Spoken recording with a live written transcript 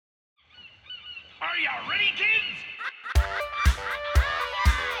you ready, kids?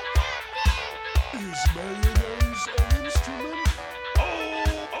 Is mayonnaise an instrument?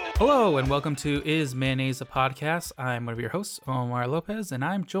 Hello, and welcome to Is Mayonnaise a Podcast? I'm one of your hosts, Omar Lopez, and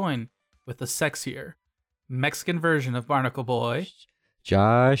I'm joined with the sexier Mexican version of Barnacle Boy.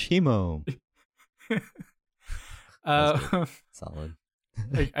 Josh Hemo. Solid.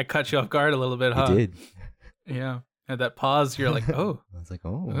 I cut you off guard a little bit, huh? You did. Yeah. At that pause, you're like, oh. I was like,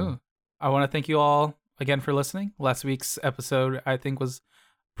 oh. Ooh. I want to thank you all again for listening. Last week's episode, I think, was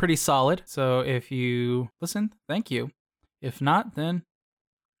pretty solid. So if you listened, thank you. If not, then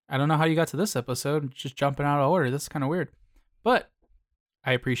I don't know how you got to this episode. Just jumping out of order. This is kind of weird. But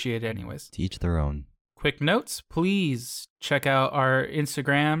I appreciate it anyways. To each their own. Quick notes, please check out our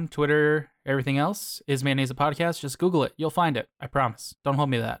Instagram, Twitter, everything else. Is Mayonnaise a Podcast? Just Google it. You'll find it. I promise. Don't hold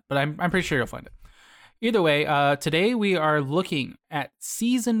me to that. But I'm pretty sure you'll find it. Either way, today we are looking at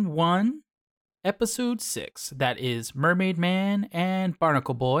Season 1, Episode 6. That is Mermaid Man and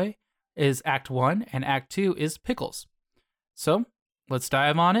Barnacle Boy is Act 1, and Act 2 is Pickles. So, let's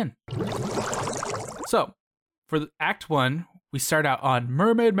dive on in. So, for Act 1, we start out on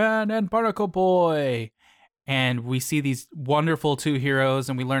Mermaid Man and Barnacle Boy. And we see these wonderful two heroes,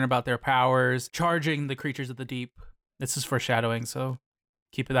 and we learn about their powers, charging the creatures of the deep. This is foreshadowing, so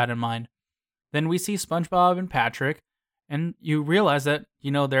keep that in mind. Then we see SpongeBob and Patrick, and you realize that,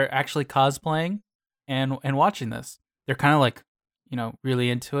 they're actually cosplaying and watching this. They're kind of like, really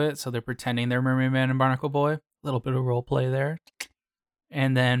into it, so they're pretending they're Mermaid Man and Barnacle Boy. A little bit of role play there.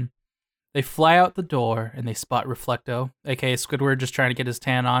 And then they fly out the door, and they spot Reflecto, aka Squidward, just trying to get his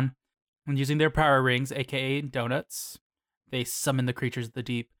tan on. And using their power rings, aka donuts, they summon the creatures of the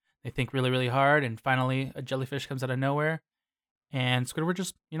deep. They think really, really hard, and finally a jellyfish comes out of nowhere, and Squidward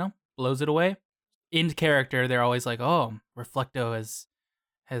just, blows it away. In character, they're always like, oh, Reflecto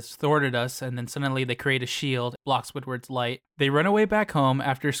has thwarted us, and then suddenly they create a shield, blocks Squidward's light. They run away back home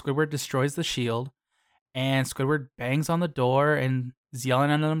after Squidward destroys the shield, and Squidward bangs on the door and is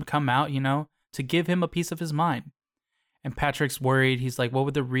yelling at them to come out, to give him a piece of his mind. And Patrick's worried. He's like, what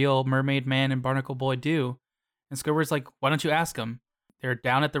would the real Mermaid Man and Barnacle Boy do? And Squidward's like, why don't you ask them? They're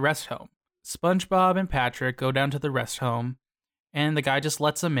down at the rest home. SpongeBob and Patrick go down to the rest home, and the guy just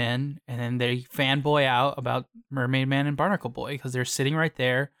lets them in, and then they fanboy out about Mermaid Man and Barnacle Boy because they're sitting right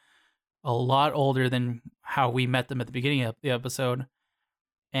there, a lot older than how we met them at the beginning of the episode.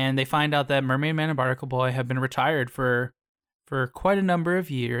 And they find out that Mermaid Man and Barnacle Boy have been retired for quite a number of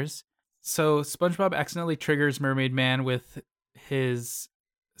years. So SpongeBob accidentally triggers Mermaid Man with his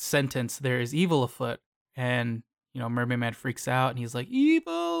sentence, there is evil afoot. And, Mermaid Man freaks out and he's like,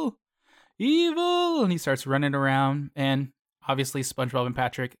 evil, evil. And he starts running around, and obviously SpongeBob and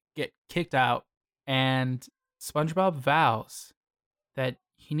Patrick get kicked out, and SpongeBob vows that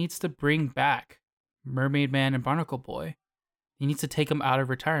he needs to bring back Mermaid Man and Barnacle Boy. He needs to take them out of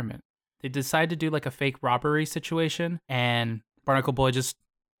retirement. They decide to do like a fake robbery situation, and Barnacle Boy just,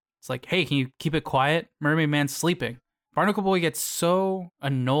 it's like, hey, can you keep it quiet? Mermaid Man's sleeping. Barnacle Boy gets so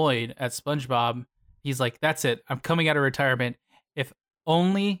annoyed at SpongeBob. He's like, that's it. I'm coming out of retirement, if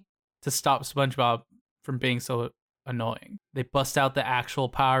only to stop SpongeBob from being so annoying. They bust out the actual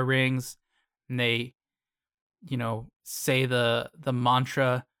power rings, and they, say the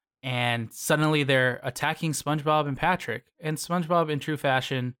mantra, and suddenly they're attacking SpongeBob and Patrick. And SpongeBob, in true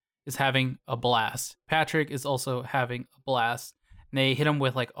fashion, is having a blast. Patrick is also having a blast. And they hit him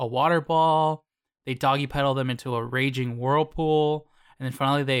with like a water ball. They doggy paddle them into a raging whirlpool. And then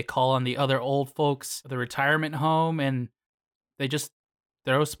finally they call on the other old folks of the retirement home, and they just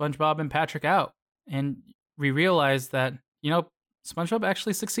throw SpongeBob and Patrick out. And we realize that, SpongeBob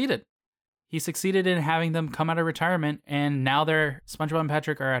actually succeeded. He succeeded in having them come out of retirement, and now SpongeBob and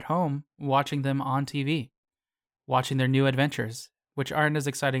Patrick are at home watching them on TV, watching their new adventures, which aren't as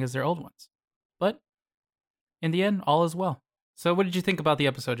exciting as their old ones. But in the end, all is well. So what did you think about the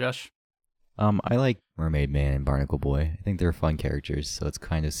episode, Josh? I like Mermaid Man and Barnacle Boy. I think they're fun characters, so it's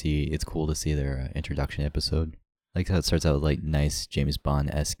cool to see their introduction episode. I like how it starts out with like nice James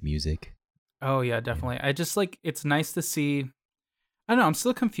Bond-esque music. Oh yeah, definitely. I just it's nice to see. I don't know, I'm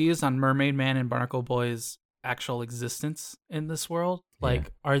still confused on Mermaid Man and Barnacle Boy's actual existence in this world.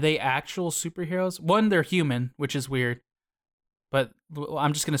 Like, Are they actual superheroes? One, they're human, which is weird, but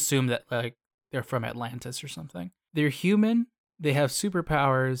I'm just gonna assume that like they're from Atlantis or something. They're human. They have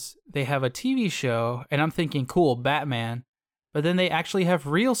superpowers, they have a TV show, and I'm thinking, cool, Batman. But then they actually have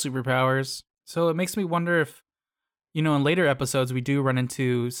real superpowers. So it makes me wonder if, in later episodes, we do run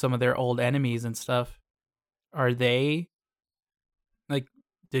into some of their old enemies and stuff. Are they, like,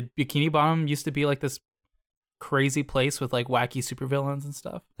 did Bikini Bottom used to be like this crazy place with like wacky supervillains and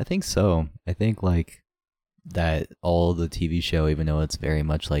stuff? I think so. I think like that all the TV show, even though it's very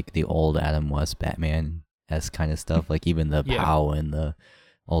much like the old Adam West Batman-esque kind of stuff, like even the Yeah. POW and the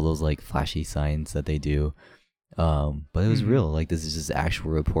all those like flashy signs that they do. But it was Mhm. real. Like this is just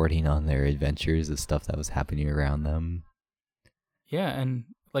actual reporting on their adventures, the stuff that was happening around them. Yeah, and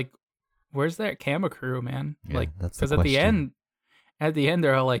like, where's that camera crew, man? Yeah, Like, that's the because at the question. end,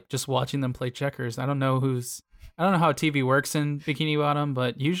 they're all like just watching them play checkers. I don't know how TV works in Bikini Bottom,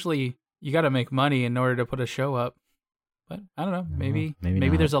 but usually you got to make money in order to put a show up. But I don't know, maybe maybe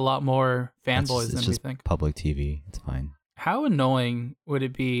not. there's a lot more That's fanboys it's than we just think. public TV. It's fine. How annoying would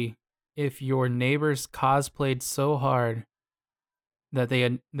it be if your neighbors cosplayed so hard that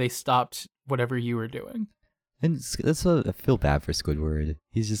they stopped whatever you were doing? And I feel bad for Squidward.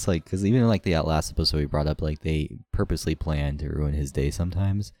 He's just like, because even like the last episode we brought up, like they purposely plan to ruin his day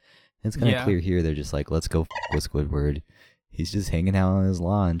sometimes. And it's kind of Yeah. clear here. They're just like, let's go with Squidward. He's just hanging out on his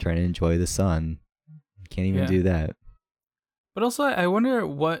lawn trying to enjoy the sun. Can't even Yeah. do that. But also, I wonder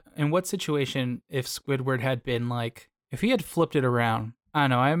in what situation if Squidward had been like, if he had flipped it around. I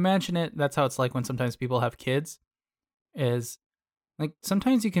don't know. I imagine that's how it's like when sometimes people have kids. Is like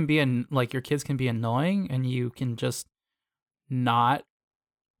sometimes you can be like your kids can be annoying and you can just not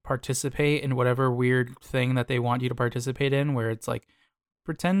participate in whatever weird thing that they want you to participate in, where it's like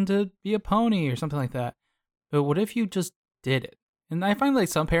pretend to be a pony or something like that. But what if you just did it? And I find like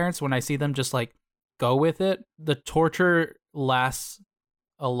some parents, when I see them just like go with it, the torture lasts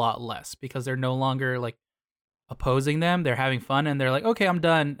a lot less because they're no longer like opposing them. They're having fun and they're like, okay, I'm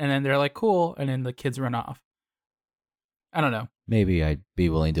done. And then they're like, cool. And then the kids run off. I don't know. Maybe I'd be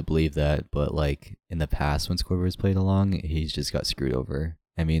willing to believe that, but like in the past when Squidward's played along, he's just got screwed over.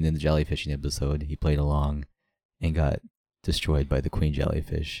 I mean, in the jellyfishing episode, he played along and got destroyed by the queen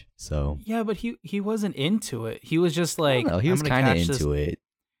jellyfish. So Yeah, but he wasn't into it. He was just like, no, he was kind of into it.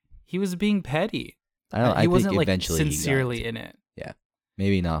 He was being petty. I He think wasn't like eventually he got sincerely into in it.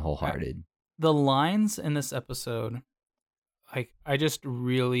 maybe not wholehearted. The lines in this episode, I just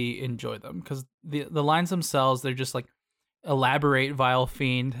really enjoy them because the lines themselves, they're just like, elaborate, vile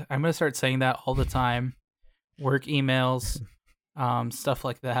fiend. I'm gonna start saying that all the time. Work emails, stuff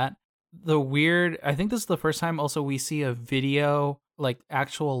like that. I think this is the first time also we see a video, like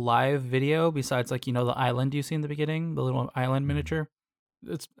actual live video, besides like, the island you see in the beginning, the little island miniature.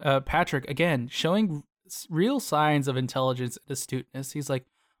 It's Patrick again showing real signs of intelligence and astuteness. He's like,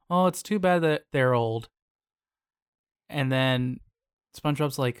 oh, it's too bad that they're old. And then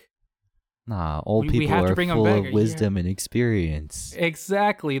SpongeBob's like, Nah, old We people have to are bring 'em full back, of wisdom and experience.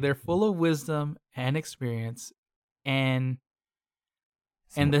 exactly, they're full of wisdom and experience. And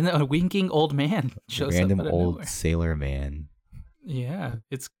then a winking old man shows Random up out of old nowhere. sailor man. Yeah,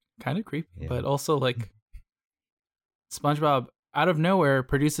 it's kind of creepy, Yeah. but also like SpongeBob out of nowhere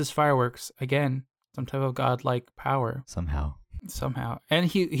produces fireworks again, some type of godlike power Somehow. somehow, and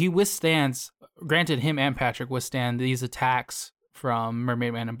he withstands. Granted, him and Patrick withstand these attacks from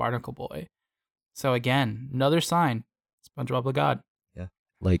Mermaid Man and Barnacle Boy. So again, another sign, SpongeBob the God.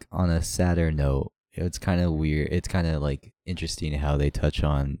 Like on a sadder note, it's kind of weird. It's kind of like interesting how they touch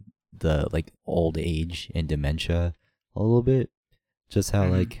on the like old age and dementia a little bit. Just how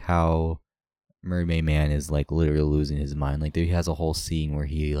Mhm. like how Mermaid Man is like literally losing his mind. Like he has a whole scene where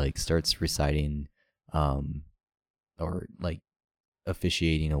he like starts reciting, or like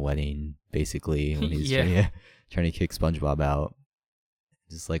officiating a wedding basically when he's Yeah. trying to kick SpongeBob out.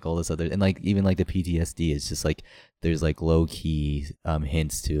 Just like all this other, and like even like the PTSD is just like there's like low key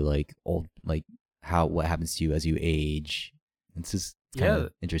hints to like old, like what happens to you as you age. It's just kind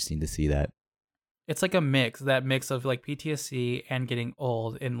of interesting to see that. It's like that mix of like PTSD and getting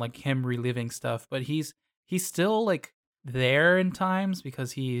old and like him reliving stuff, but he's still like there in times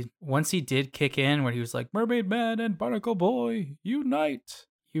because once he did kick in where he was like Mermaid Man and Barnacle Boy unite,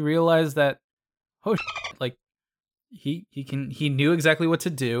 you realize that like he knew exactly what to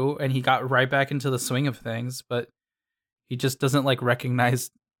do and he got right back into the swing of things, but he just doesn't like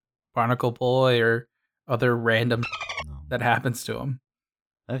recognize Barnacle Boy or other random No. that happens to him.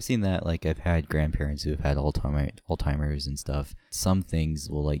 I've seen that. Like I've had grandparents who have had Alzheimer's and stuff. Some things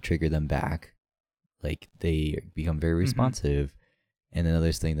will like trigger them back. Like they become very responsive. And then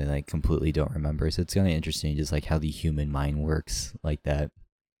others thing they like completely don't remember. So it's kind of interesting just like how the human mind works like that.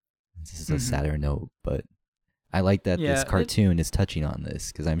 This is a sadder note, but I like that this cartoon is touching on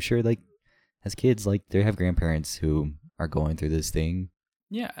this because I'm sure like as kids, like they have grandparents who are going through this thing.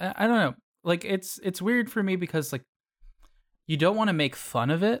 Yeah, I don't know. Like it's weird for me because like you don't want to make fun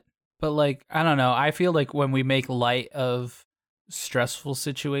of it, but like I don't know. I feel like when we make light of stressful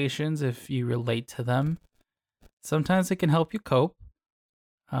situations, if you relate to them, sometimes it can help you cope.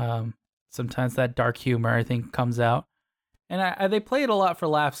 Sometimes that dark humor, I think, comes out. And they play it a lot for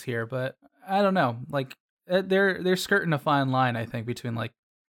laughs here, but I don't know. Like, they're skirting a fine line, I think, between, like,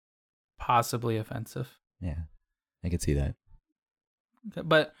 possibly offensive. Yeah, I could see that.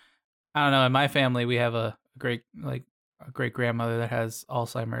 But I don't know. In my family, we have a great grandmother that has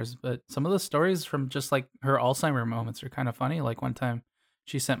Alzheimer's. But some of the stories from just like her Alzheimer moments are kind of funny. Like one time,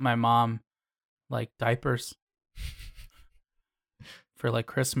 she sent my mom like diapers for like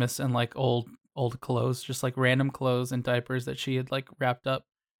Christmas and like old clothes, just like random clothes and diapers that she had like wrapped up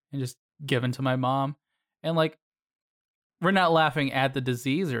and just given to my mom. And like, we're not laughing at the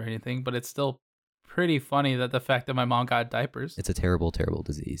disease or anything, but it's still pretty funny that the fact that my mom got diapers. It's a terrible, terrible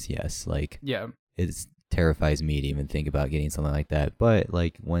disease. Yes, like Yeah. it terrifies me to even think about getting something like that. But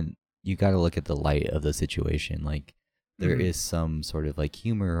like when you got to look at the light of the situation, like there Mhm. is some sort of like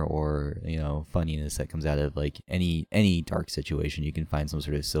humor or funniness that comes out of like any dark situation. You can find some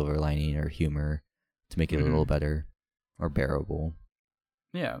sort of silver lining or humor to make it a little better or bearable.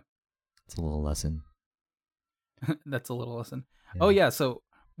 Yeah. It's a little lesson. That's a little lesson. Oh yeah, so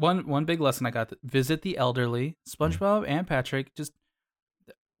one big lesson I got: visit the elderly. SpongeBob and Patrick, just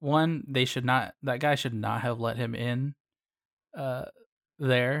one, that guy should not have let him in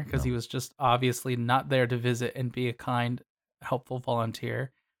there, because he was just obviously not there to visit and be a kind, helpful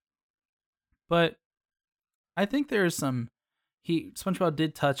volunteer. But I think there's SpongeBob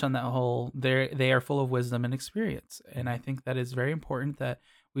did touch on that whole they are full of wisdom and experience, and I think that is very important that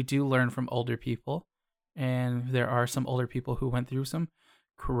we do learn from older people. And there are some older people who went through some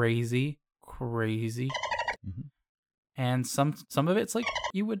crazy, Mhm. and some of it's like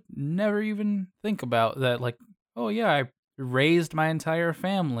you would never even think about that. Like, oh yeah, I raised my entire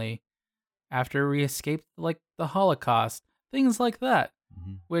family after we escaped like the Holocaust, things like that,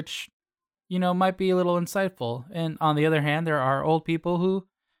 Mhm. which might be a little insightful. And on the other hand, there are old people who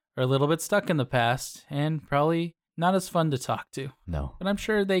are a little bit stuck in the past and probably not as fun to talk to. No, But I'm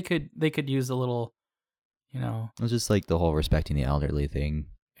sure they could use a little. it's just like the whole respecting the elderly thing.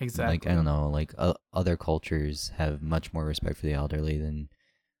 Exactly. Like I don't know, like other cultures have much more respect for the elderly than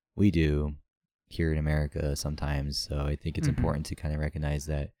we do here in America sometimes. So I think it's important to kind of recognize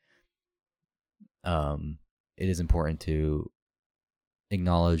that it is important to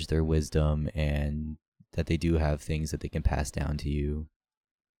acknowledge their wisdom and that they do have things that they can pass down to you.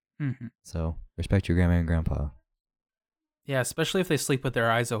 Mm-hmm. So respect your grandma and grandpa. Yeah, especially if they sleep with their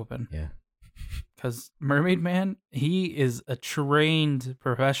eyes open. Yeah. Because Mermaid Man, he is a trained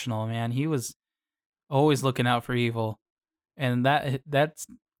professional, man. He was always looking out for evil. And that's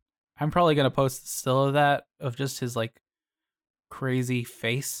I'm probably gonna post a still of that, of just his like crazy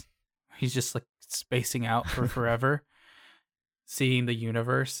face. He's just like spacing out for forever, seeing the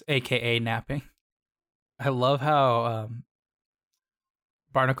universe, aka napping. I love how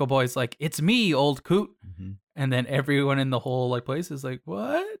Barnacle Boy's like, "It's me, old coot," Mhm. and then everyone in the whole like place is like,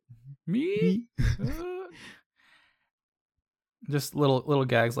 "What? Me?" Just little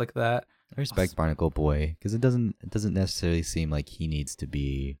gags like that. I respect Barnacle Boy because it doesn't necessarily seem like he needs to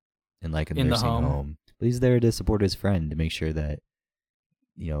be in like a In the nursing home. home, but he's there to support his friend to make sure that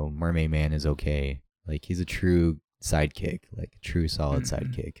Mermaid Man is okay. Like he's a true sidekick, like a true solid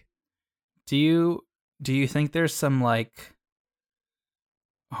sidekick. Do you think there's some like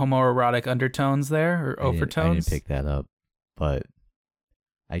homoerotic undertones there or overtones? I didn't pick that up, but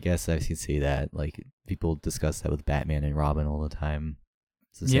I guess I can see that. Like people discuss that with Batman and Robin all the time.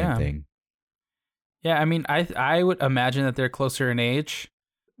 It's the same thing. Yeah, I mean, I would imagine that they're closer in age.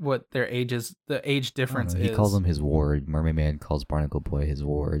 What their age is, the age difference is. He calls him his ward. Mermaid Man calls Barnacle Boy his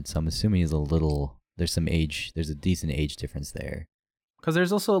ward. So I'm assuming there's a decent age difference there. Because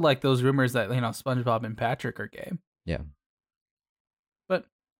there's also like those rumors that SpongeBob and Patrick are gay. Yeah. But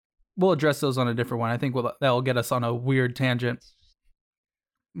we'll address those on a different one. I think that'll get us on a weird tangent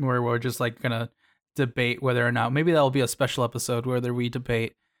where we're just like gonna debate whether or not, maybe that'll be a special episode where we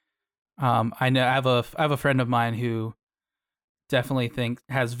debate. I know I have a friend of mine who definitely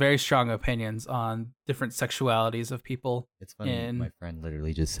has very strong opinions on different sexualities of people. It's funny. My friend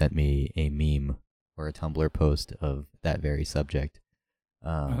literally just sent me a meme or a Tumblr post of that very subject.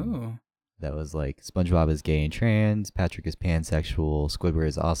 That was like SpongeBob is gay and trans, Patrick is pansexual, Squidward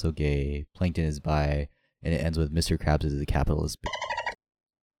is also gay, Plankton is bi, and it ends with Mr. Krabs is a capitalist.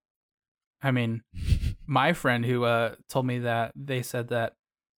 I mean, my friend who told me that they said that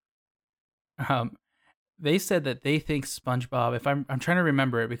they think SpongeBob, if I'm trying to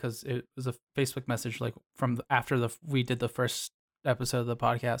remember it because it was a Facebook message like from after we did the first episode of the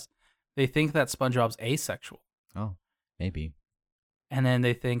podcast, they think that SpongeBob's asexual. Oh, maybe. And then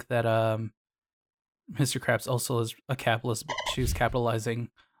they think that Mr. Krabs also is a capitalist. She was capitalizing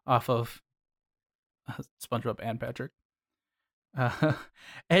off of SpongeBob and Patrick. Uh,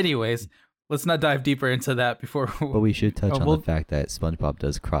 anyways, let's not dive deeper into that before. But we should touch on we'll- the fact that SpongeBob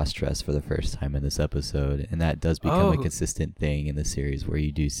does cross-dress for the first time in this episode, and that does become a Oh. consistent thing in the series where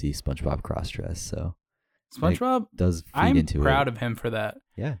you do see SpongeBob cross-dress. So SpongeBob, does feed I'm into proud it. of him for that.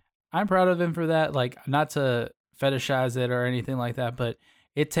 Yeah, I'm proud of him for that. Like, not to fetishize it or anything like that, but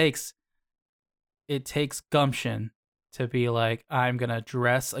it takes gumption to be like, I'm gonna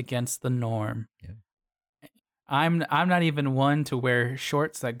dress against the norm. Yeah. I'm not even one to wear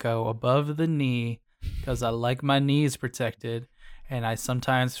shorts that go above the knee because I like my knees protected, and I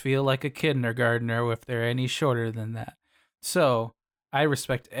sometimes feel like a kindergartner if they're any shorter than that. So I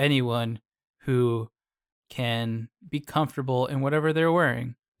respect anyone who can be comfortable in whatever they're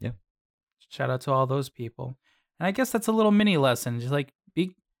wearing. Yeah. Shout out to all those people. And I guess that's a little mini lesson. Just like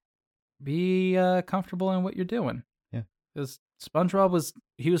be comfortable in what you're doing. Yeah. Because SpongeBob was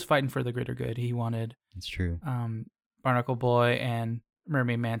fighting for the greater good. He wanted it's true. Barnacle Boy and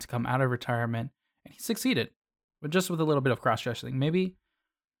Mermaid Man to come out of retirement, and he succeeded. But just with a little bit of cross dressing. Maybe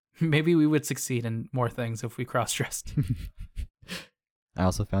we would succeed in more things if we cross dressed. I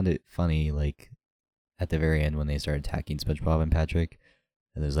also found it funny, like at the very end when they started attacking SpongeBob and Patrick,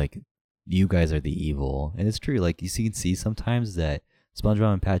 and there's like, you guys are the evil, and it's true. Like you can see sometimes that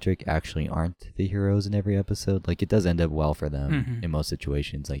SpongeBob and Patrick actually aren't the heroes in every episode. Like it does end up well for them in most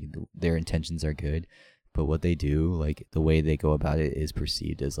situations. Like their intentions are good, but what they do, like the way they go about it, is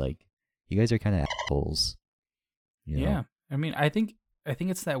perceived as like, you guys are kind of assholes. You know? Yeah. I mean, I think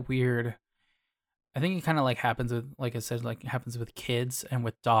it's that weird. I think it kind of like happens with, like I said, like happens with kids and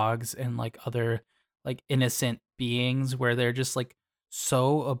with dogs and like other like innocent beings where they're just like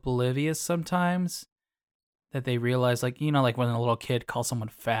so oblivious sometimes that they realize, like, you know, like when a little kid calls someone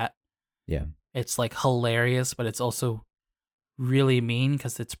fat, Yeah. it's like hilarious, but it's also really mean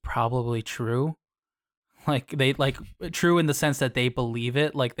because it's probably true. Like they like true in the sense that they believe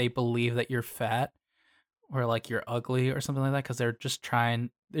it, like they believe that you're fat or like you're ugly or something like that, because they're just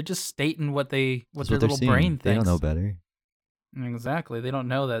stating what their That's what they're little seeing. brain thinks. They don't know better. Exactly. They don't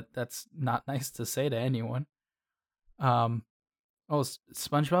know that that's not nice to say to anyone.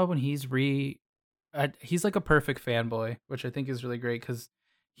 SpongeBob, when he's like a perfect fanboy, which I think is really great because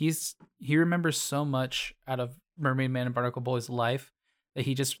he remembers so much out of Mermaid Man and Barnacle Boy's life that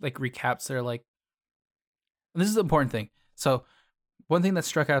he just like recaps their like. And this is the important thing. So one thing that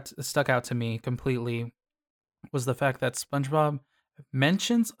stuck out to me completely was the fact that SpongeBob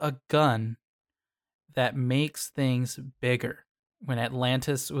mentions a gun that makes things bigger when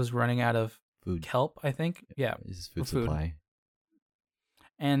Atlantis was running out of Food. kelp, I think. Yeah. This is food food. supply.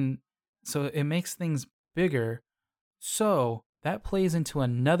 And so it makes things bigger. So that plays into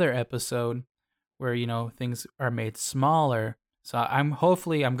another episode where, you know, things are made smaller. So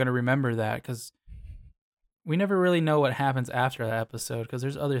hopefully I'm going to remember that because we never really know what happens after that episode because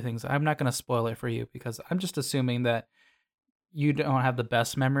there's other things. I'm not going to spoil it for you because I'm just assuming that you don't have the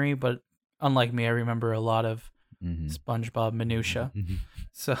best memory, but unlike me, I remember a lot of SpongeBob minutia.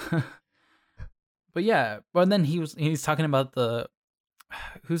 So, but yeah, but then he's talking about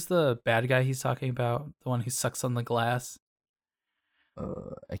who's the bad guy he's talking about? The one who sucks on the glass.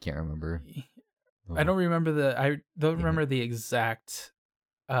 I can't remember. I don't remember the exact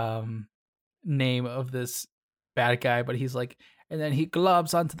name of this bad guy, but he's like, and then he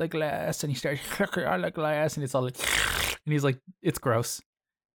globs onto the glass and he starts on the glass and it's all like, and he's like, it's gross.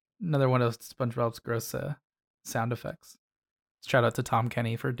 Another one of SpongeBob's gross sound effects. Shout out to Tom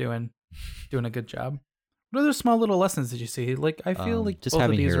Kenny for doing a good job. What other small little lessons did you see? Like, I feel like just both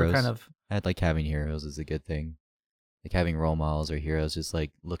having of these heroes. were kind of. I like having heroes is a good thing. Like having role models or heroes, just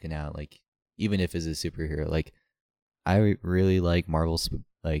like looking out, like even if it's a superhero. Like I really like Marvel's,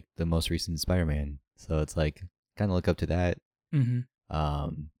 like the most recent Spider-Man. So it's like kind of look up to that.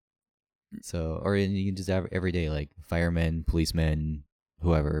 So, or you can just have every day, like firemen, policemen,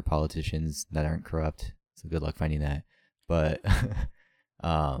 whoever, politicians that aren't corrupt. So good luck finding that. But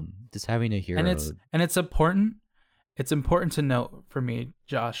just having a hero, and it's important. It's important to note for me,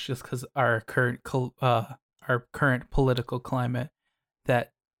 Josh, just because our current political climate,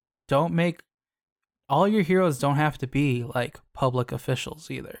 that don't make all your heroes don't have to be like public officials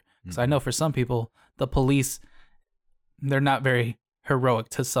either. Because I know for some people, the police, they're not very heroic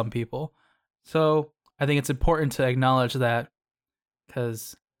to some people. So I think it's important to acknowledge that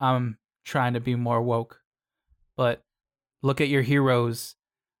because I'm trying to be more woke. But look at your heroes.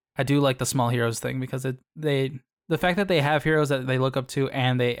 I do like the small heroes thing because the fact that they have heroes that they look up to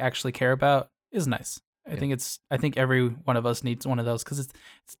and they actually care about is nice. I think every one of us needs one of those because it's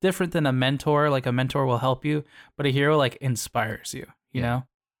different than a mentor. Like a mentor will help you, but a hero like inspires you. You know,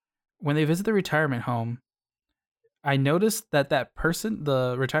 when they visit the retirement home, I noticed that person,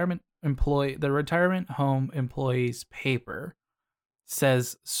 the retirement home employee's paper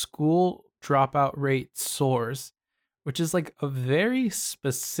says school dropout rate soars, which is like a very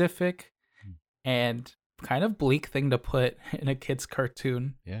specific and kind of bleak thing to put in a kid's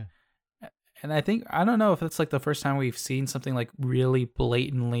cartoon. Yeah. And I don't know if it's like the first time we've seen something like really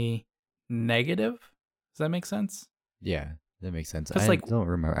blatantly negative. Does that make sense? Yeah, that makes sense. 'Cause, I like- don't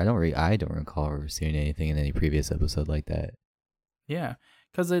remember. I don't recall seeing anything in any previous episode like that. Yeah,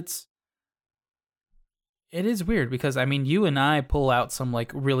 because it is weird because I mean you and I pull out some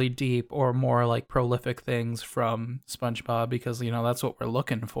like really deep or more like prolific things from SpongeBob because you know that's what we're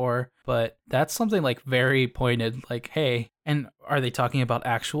looking for, but that's something like very pointed like hey, and are they talking about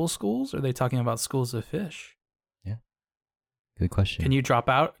actual schools or are they talking about schools of fish? Good question. Can you drop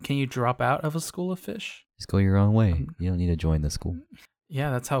out of a school of fish? Just go your own way. You don't need to join the school.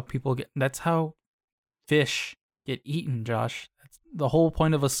 Yeah, that's how fish get eaten, Josh. That's the whole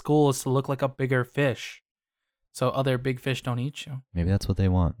point of a school is to look like a bigger fish. So other big fish don't eat you. Maybe that's what they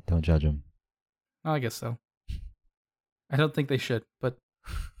want. Don't judge them. I guess so. I don't think they should, but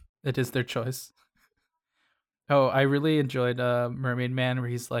it is their choice. Oh, I really enjoyed Mermaid Man where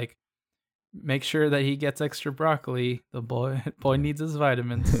he's like, make sure that he gets extra broccoli. The boy needs his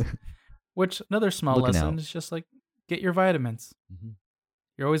vitamins. Which another small Looking lesson out. is just like get your vitamins.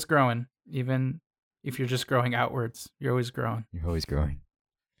 You're always growing, even if you're just growing outwards. You're always growing. You're always growing.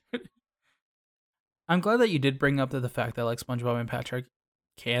 I'm glad that you did bring up the fact that like SpongeBob and Patrick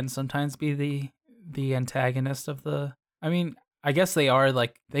can sometimes be the antagonist of the. I mean, I guess they are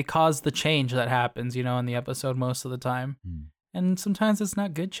like they cause the change that happens, you know, in the episode most of the time, and sometimes it's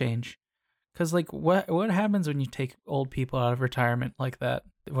not good change, because like what happens when you take old people out of retirement like that?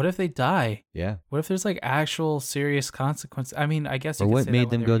 What if they die? Yeah. What if there's like actual serious consequences? I mean, I guess. You Or could what say that made when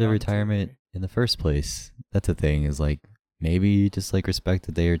them they were go to young, too. retirement in the first place? That's the thing. Is like maybe just like respect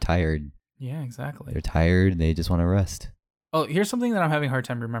that they are tired. Yeah, exactly. They're tired. They just want to rest. Oh, here's something that I'm having a hard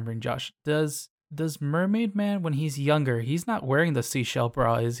time remembering, Josh. Does Mermaid Man, when he's younger, he's not wearing the seashell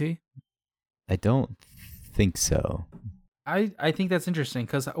bra, is he? I don't think so. I think that's interesting,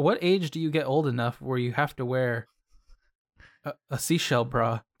 because what age do you get old enough where you have to wear a seashell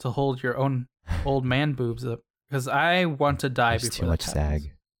bra to hold your own old man boobs up? Because I want to die There's before too much that happens.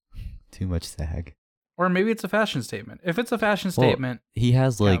 sag. Too much sag. Or maybe it's a fashion statement. If it's a fashion Well, statement, He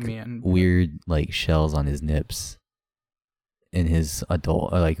has count like me in. weird like shells on his nips in his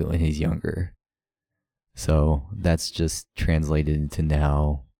adult, or like when he's younger. So that's just translated into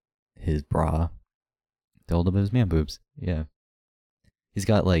now his bra to hold up his man boobs. Yeah. He's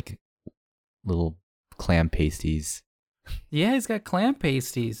got like little clam pasties. Yeah, he's got clam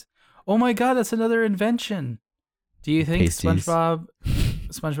pasties. Oh my god, that's another invention. Do you think Pasties. SpongeBob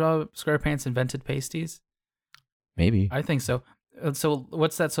SquarePants invented pasties? Maybe. I think so. So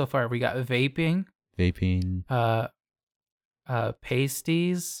what's that so far? We got vaping, Vaping.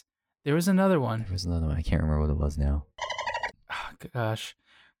 pasties. There was another one. There was another one. I can't remember what it was now. Oh, gosh,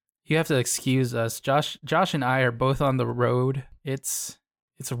 you have to excuse us. Josh and I are both on the road. It's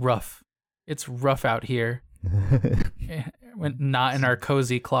rough. It's rough out here. When not in our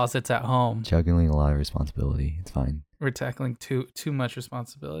cozy closets at home. Juggling a lot of responsibility. It's fine. We're tackling too much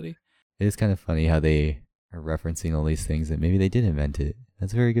responsibility. It is kind of funny how they are referencing all these things that maybe they did invent it.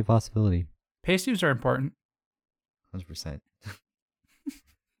 That's a very good possibility. Pasties are important. 100%.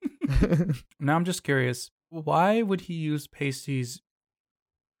 Now I'm just curious, why would he use pasties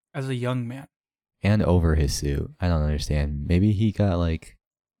as a young man? And over his suit. I don't understand. Maybe he got like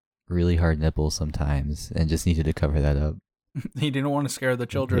really hard nipples sometimes and just needed to cover that up. He didn't want to scare the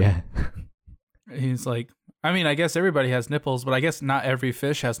children. Yeah. He's like, I mean, I guess everybody has nipples, but I guess not every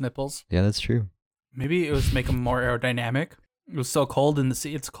fish has nipples. Yeah, that's true. Maybe it was to make him more aerodynamic. It was so cold in the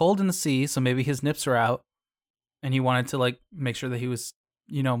sea. It's cold in the sea, so maybe his nips are out. And he wanted to like make sure that he was,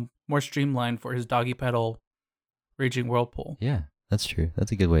 you know, more streamlined for his doggy paddle raging whirlpool. Yeah, that's true.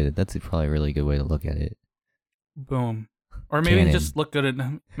 That's a good way that's probably a really good way to look at it. Boom. Or maybe he Canon. just looked good in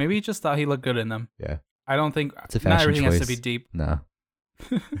them. Maybe he just thought he looked good in them. Yeah. I don't think It's a not fashion everything has to choice. be deep. No.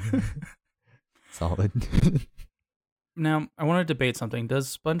 Solid. Now, I want to debate something. Do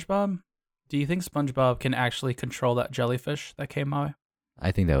you think SpongeBob can actually control that jellyfish that came my way?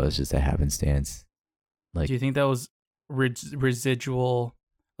 I think that was just a happenstance. Like, Do you think that was residual?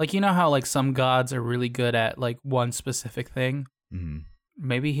 Like, you know how like some gods are really good at like one specific thing? mhm.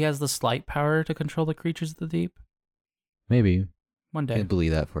 Maybe he has the slight power to control the creatures of the deep? Maybe. One day. Can't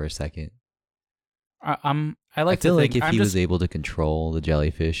believe that for a second. I like I feel to like think if I'm he just was able to control the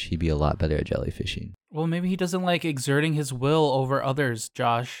jellyfish, he'd be a lot better at jellyfishing. well, maybe he doesn't like exerting his will over others,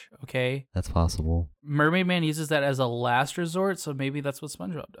 Josh. Okay, That's possible. Mermaid Man uses that as a last resort, so maybe that's what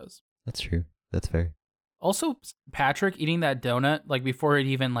SpongeBob does. That's true. That's fair. Also, Patrick eating that donut like before it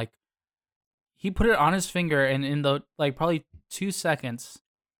even like he put it on his finger, and in the like probably 2 seconds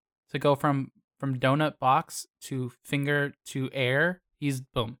to go from donut box to finger to air, he's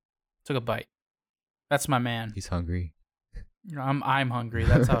boom, took a bite. That's my man. He's hungry. I'm hungry.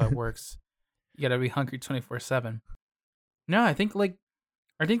 That's how it works. You gotta be hungry 24/7. No, I think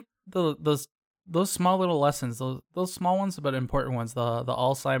those small little lessons, those small ones but important ones, the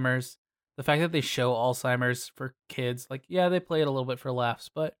Alzheimer's, the fact that they show Alzheimer's for kids, like yeah, they play it a little bit for laughs,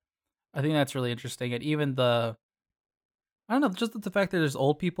 but I think that's really interesting. And even I don't know, just the fact that there's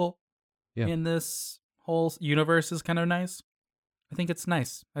old people in this whole universe is kind of nice. I think it's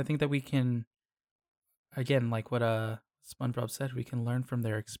nice. I think that we can, again, like what SpongeBob said, we can learn from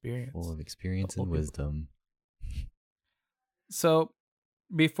their experience. Full of experience Old and people. wisdom. So,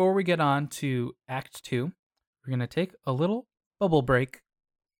 before we get on to Act 2, we're going to take a little bubble break.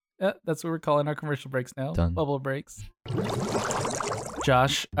 That's what we're calling our commercial breaks now. Done. Bubble breaks.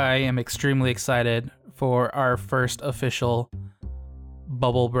 Josh, I am extremely excited for our first official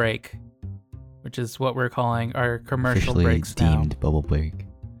bubble break, which is what we're calling our commercial Officially breaks now. deemed bubble break.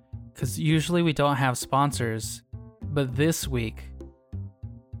 Because usually we don't have sponsors, but this week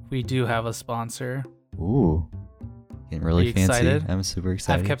we do have a sponsor. Ooh. Getting really Are you fancy. excited? I'm super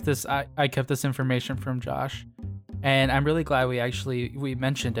excited. I kept this information from Josh, and I'm really glad we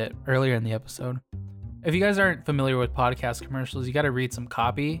mentioned it earlier in the episode. If you guys aren't familiar with podcast commercials, you got to read some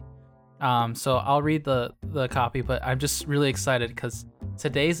copy. So I'll read the copy, but I'm just really excited because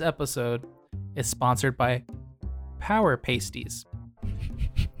today's episode is sponsored by Power Pasties.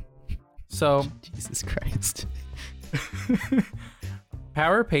 So Jesus Christ.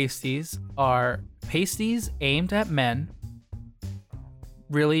 Power Pasties are pasties aimed at men,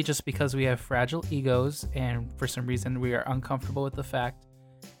 really just because we have fragile egos and for some reason we are uncomfortable with the fact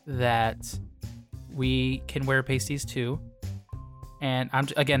that we can wear pasties too. And I'm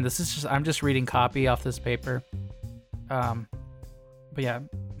just reading copy off this paper. But yeah,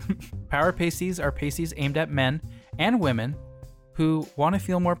 Power Pasties are pasties aimed at men and women who want to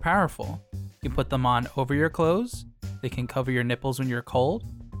feel more powerful. You can put them on over your clothes. They can cover your nipples when you're cold.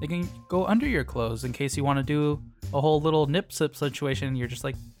 They can go under your clothes in case you want to do a whole little nip slip situation. And you're just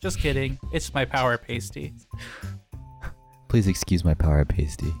like, just kidding. It's my Power Pasty. Please excuse my power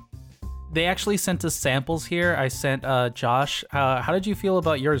pasty. They actually sent us samples here. I sent Josh. How did you feel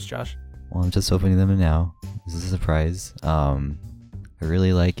about yours, Josh? Well, I'm just opening them now. This is a surprise. I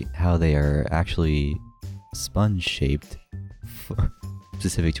really like how they are actually sponge shaped,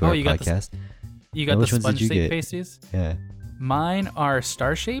 specific to our you got the podcast. You got Now, the which ones did you sponge-shaped get? pasties? Yeah. Mine are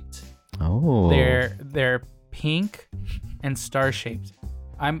star-shaped. Oh. They're pink and star-shaped.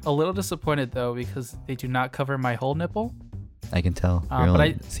 I'm a little disappointed though because they do not cover my whole nipple. I can tell. but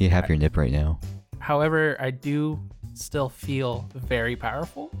Really, see half your nip right now. However, I do still feel very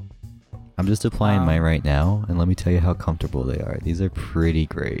powerful. I'm just applying mine right now, and let me tell you how comfortable they are. These are pretty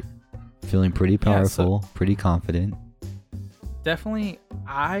great. Feeling pretty powerful, pretty confident. Definitely,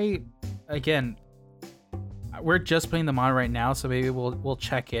 we're just putting them on right now, so maybe we'll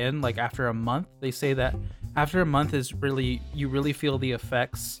check in like after a month. They say that after a month you really feel the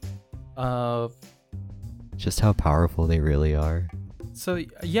effects of Just how powerful they really are. So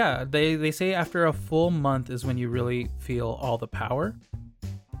yeah, they say after a full month is when you really feel all the power.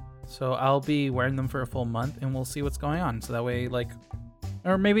 So I'll be wearing them for a full month and we'll see what's going on. So that way,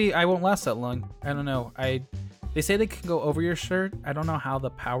 or maybe I won't last that long. I don't know. They say they can go over your shirt. I don't know how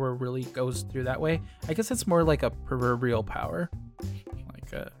the power really goes through that way. I guess it's more like a proverbial power,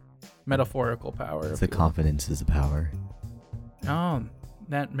 like a metaphorical power. The confidence is the power. Oh,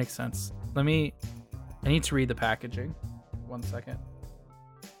 that makes sense. I need to read the packaging. 1 second.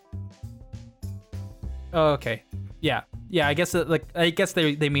 Oh, okay. Yeah. I guess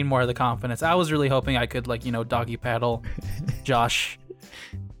they mean more of the confidence. I was really hoping I could doggy paddle Josh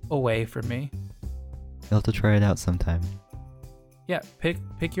away from me. You'll have to try it out sometime. Yeah, pick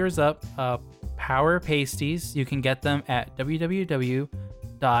yours up. Power Pasties. You can get them at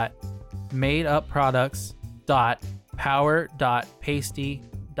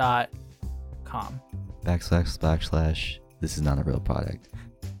www.madeup.power.pasty.com. // This is not a real product.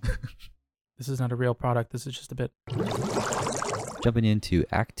 This is not a real product. This is just a bit. Jumping into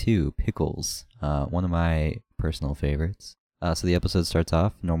Act 2, Pickles. One of my personal favorites. So the episode starts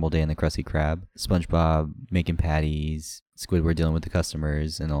off, normal day in the Krusty Krab. SpongeBob making patties. Squidward dealing with the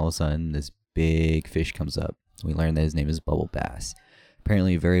customers. And all of a sudden, this big fish comes up. We learn that his name is Bubble Bass.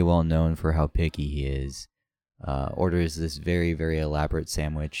 Apparently very well known for how picky he is. Orders this very, very elaborate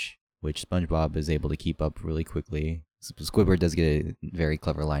sandwich, which SpongeBob is able to keep up really quickly. Squidward does get a very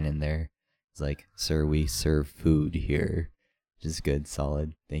clever line in there. It's like, "Sir, we serve food here." Which is good,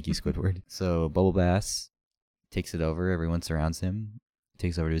 solid. Thank you, Squidward. So Bubble Bass takes it over. Everyone surrounds him.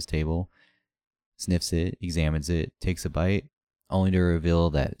 Takes over to his table, sniffs it, examines it, takes a bite, only to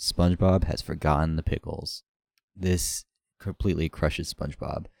reveal that SpongeBob has forgotten the pickles. This completely crushes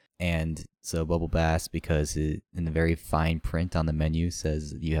SpongeBob. And so Bubble Bass, because in the very fine print on the menu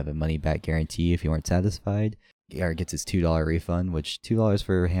says you have a money back guarantee if you weren't satisfied, gets his $2 refund, which $2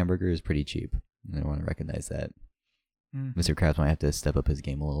 for a hamburger is pretty cheap. I don't want to recognize that. Mr. Krabs might have to step up his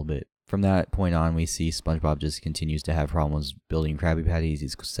game a little bit. From that point on, we see SpongeBob just continues to have problems building Krabby Patties.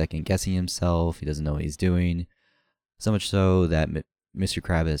 He's second guessing himself. He doesn't know what he's doing. So much so that Mr.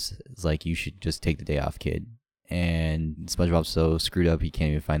 Krabs is like, "You should just take the day off, kid." And SpongeBob's so screwed up he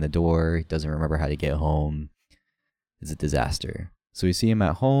can't even find the door. He doesn't remember how to get home. It's a disaster. So we see him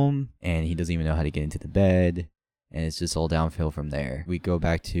at home, and he doesn't even know how to get into the bed. And it's just all downhill from there. We go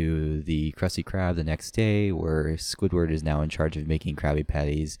back to the Krusty Krab the next day, where Squidward is now in charge of making Krabby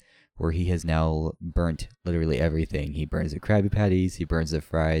Patties, where he has now burnt literally everything. He burns the Krabby Patties, he burns the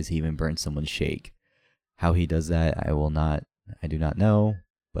fries, he even burns someone's shake. How he does that, I do not know,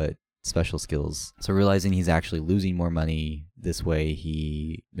 but special skills. So realizing he's actually losing more money this way,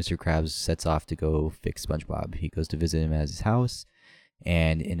 Mr. Krabs sets off to go fix SpongeBob. He goes to visit him at his house,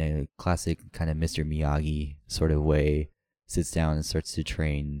 and in a classic kind of Mr. Miyagi sort of way, sits down and starts to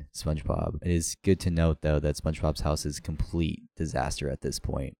train SpongeBob. It is good to note, though, that SpongeBob's house is complete disaster at this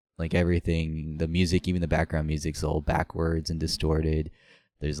point. Like everything, the music, even the background music's all backwards and distorted.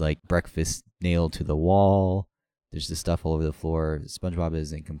 There's like breakfast nailed to the wall. There's the stuff all over the floor. SpongeBob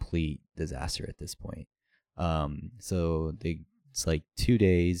is in complete disaster at this point. So it's like 2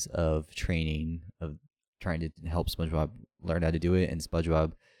 days of training, of trying to help SpongeBob learn how to do it. And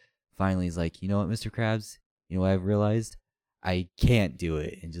SpongeBob finally is like, "You know what, Mr. Krabs? You know what I've realized? I can't do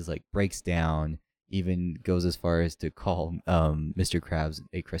it." And just like breaks down, even goes as far as to call Mr. Krabs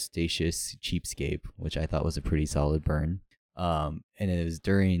a crustaceous cheapskate, which I thought was a pretty solid burn. And it was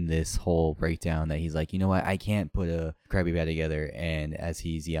during this whole breakdown that he's like, "You know what? I can't put a Krabby Patty together." And as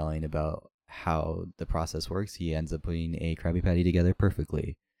he's yelling about how the process works, he ends up putting a Krabby Patty together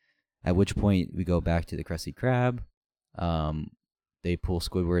perfectly. At which point we go back to the Krusty Krab. They pull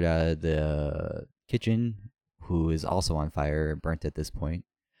Squidward out of the kitchen, who is also on fire, burnt at this point.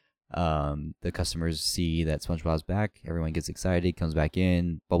 The customers see that SpongeBob's back. Everyone gets excited, comes back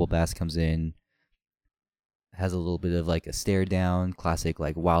in. Bubble Bass comes in, has a little bit of like a stare down, classic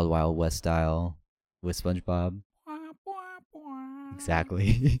like Wild Wild West style with SpongeBob.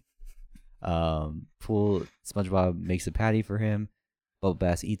 Exactly. SpongeBob makes a patty for him. Bubble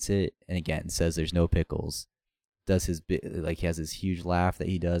Bass eats it, and again says there's no pickles. Does his he has this huge laugh that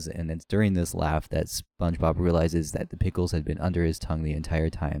he does, and it's during this laugh that SpongeBob realizes that the pickles had been under his tongue the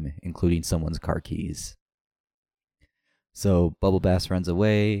entire time, including someone's car keys. So Bubble Bass runs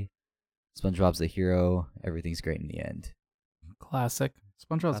away. SpongeBob's the hero. Everything's great in the end. Classic.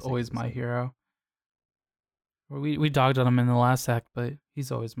 SpongeBob's Classic always my episode. hero. We dogged on him in the last act, but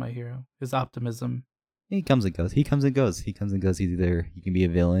he's always my hero. His optimism. He comes and goes. He comes and goes. He either he can be a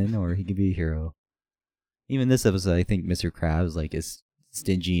villain or he can be a hero. Even this episode, I think Mr. Krabs, like as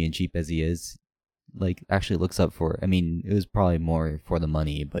stingy and cheap as he is, like actually looks up for. I mean, it was probably more for the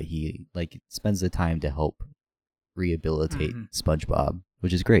money, but he like spends the time to help rehabilitate SpongeBob,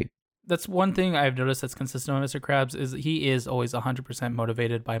 which is great. That's one thing I've noticed that's consistent with Mr. Krabs is he is always 100%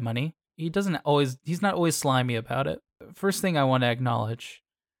 motivated by money. He's not always slimy about it. First thing I want to acknowledge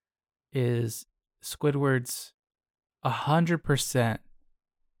is Squidward's 100%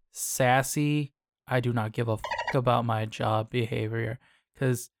 sassy, I do not give a fuck about my job behavior.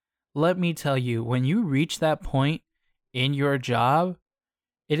 Because let me tell you, when you reach that point in your job,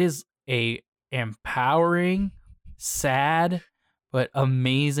 it is a empowering, sad, but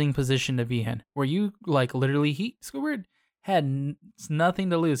amazing position to be in. Where you like literally, Squidward had nothing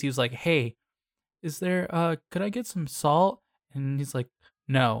to lose. He was like, "Hey, is there could I get some salt?" And he's like,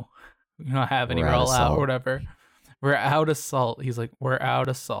 "No, we don't have any. We're all out or whatever. We're out of salt." He's like, "We're out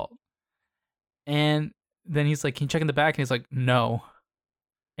of salt." And then he's like, "Can you check in the back?" And he's like, "No."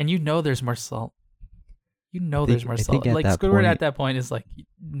 And you know there's more salt. There's more salt. Like Squidward at that point is like,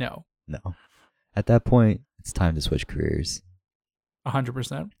 no. No. At that point, it's time to switch careers.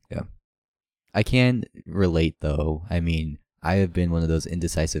 100%. Yeah. I can relate though. I mean, I have been one of those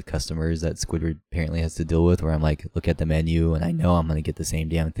indecisive customers that Squidward apparently has to deal with, where I'm like, look at the menu and I know I'm gonna get the same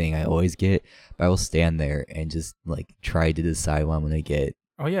damn thing I always get, but I will stand there and just like try to decide what I'm gonna get.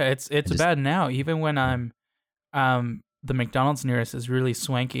 Oh yeah, it's just- bad now. Even when I'm, the McDonald's nearest is really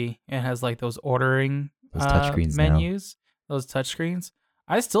swanky and has like those ordering Those touchscreens now. menus, those touchscreens.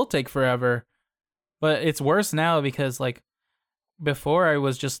 I still take forever, but it's worse now because like before I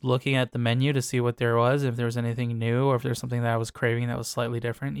was just looking at the menu to see what there was, if there was anything new or if there's something that I was craving that was slightly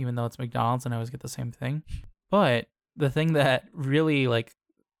different, even though it's McDonald's and I always get the same thing. But the thing that really like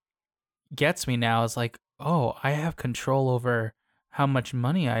gets me now is like, oh, I have control over how much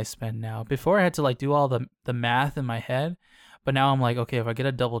money I spend now. Before I had to like do all the math in my head, but now I'm like, okay, if I get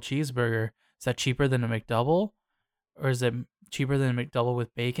a double cheeseburger, is that cheaper than a McDouble? Or is it cheaper than a McDouble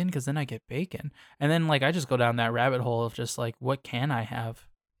with bacon? Because then I get bacon. And then like I just go down that rabbit hole of just like, what can I have?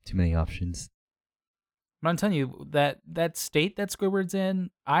 Too many options. But I'm telling you, that state that Squidward's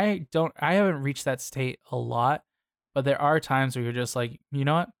in, I haven't reached that state a lot, but there are times where you're just like, you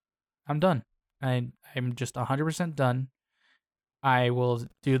know what? I'm done. I'm just 100% done. I will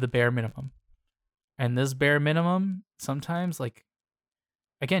do the bare minimum. And this bare minimum, sometimes like,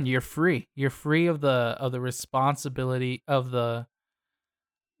 again, you're free. You're free of the responsibility of the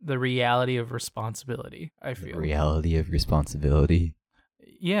reality of responsibility, I The feel. reality of responsibility.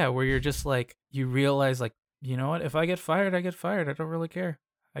 Yeah, where you're just like, you realize like, you know what? If I get fired, I get fired. I don't really care.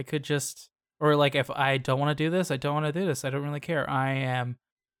 I could just, or like if I don't want to do this, I don't want to do this. I don't really care.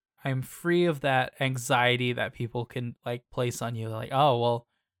 I'm free of that anxiety that people can like place on you. Like, oh, well,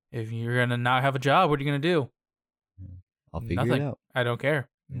 if you're going to not have a job, what are you going to do? I'll figure Nothing. it out. I don't care.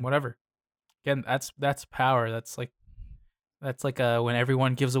 Yeah. Whatever. Again, that's power. That's like when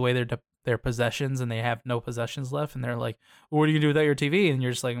everyone gives away their possessions and they have no possessions left, and they're like, well, "What are you gonna do without your TV?" And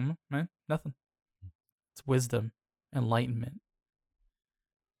you're just like, nothing. It's wisdom, enlightenment.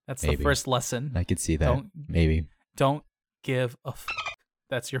 That's Maybe. the first lesson. I could see that. Don't Maybe. don't give a.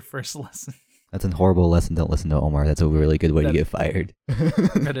 That's your first lesson. That's a horrible lesson. Don't listen to Omar. That's a really good way to That- get fired.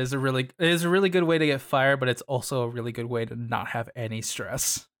 It is a really good way to get fired, but it's also a really good way to not have any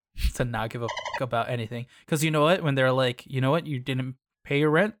stress, to not give a about anything. Because you know what? When they're like, you know what, you didn't pay your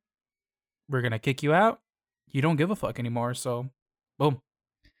rent, we're gonna kick you out. You don't give a fuck anymore. So, boom.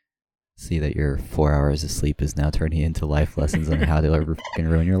 See that your 4 hours of sleep is now turning into life lessons on how to fucking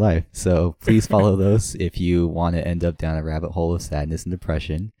ruin your life. So please follow those if you want to end up down a rabbit hole of sadness and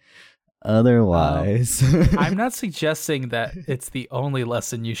depression. Otherwise, I'm not suggesting that it's the only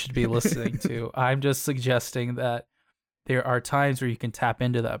lesson you should be listening to. I'm just suggesting that there are times where you can tap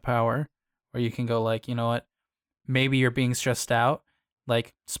into that power, where you can go like, you know what, maybe you're being stressed out.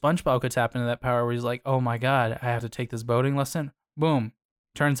 Like SpongeBob could tap into that power where he's like, oh my God, I have to take this boating lesson. Boom.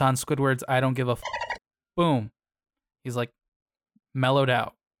 Turns on Squidward's I don't give a boom. He's like mellowed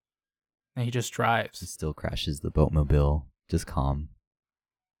out. And he just it drives. still crashes the boatmobile. Just calm.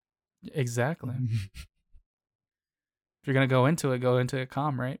 Exactly. If you're gonna go into it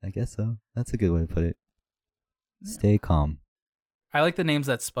calm, right? I guess so. That's a good way to put it. Yeah. Stay calm. I like the names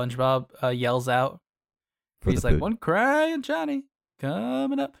that SpongeBob yells out. For He's the like, food. one crying Johnny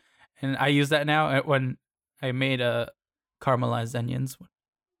coming up. And I use that now when I made caramelized onions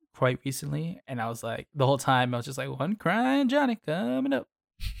quite recently. And I was like, the whole time I was just like, one crying Johnny coming up.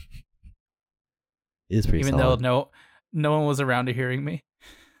 It is pretty Even solid. though no one was around to hearing me.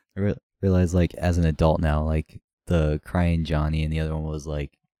 I realize, like, as an adult now, like, the crying Johnny and the other one was,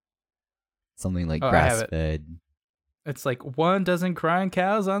 like, something like Oh, I have it. grass-fed. It's like 1 dozen crying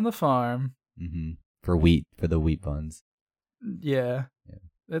cows on the farm. Mm-hmm. For the wheat buns. Yeah. Yeah.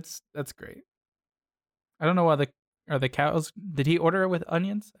 That's great. I don't know why are the cows, did he order it with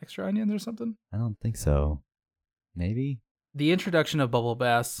onions, extra onions or something? I don't think so. Maybe? The introduction of Bubble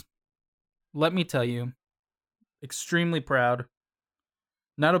Bass, let me tell you, extremely proud.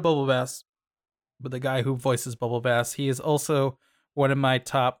 Not of Bubble Bass, but the guy who voices Bubble Bass. He is also one of my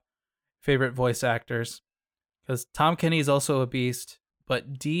top favorite voice actors. Because Tom Kenny is also a beast,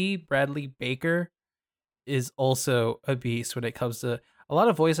 but D. Bradley Baker is also a beast when it comes to a lot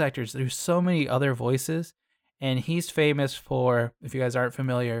of voice actors. There's so many other voices, and he's famous for, if you guys aren't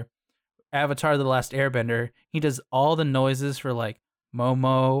familiar, Avatar: The Last Airbender. He does all the noises for like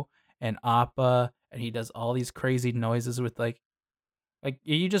Momo and Appa, and he does all these crazy noises with like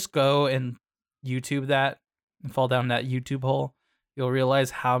you just go and YouTube that and fall down that YouTube hole, you'll realize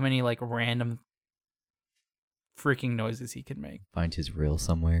how many like random freaking noises he can make. Find his reel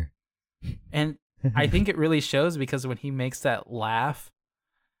somewhere. And I think it really shows because when he makes that laugh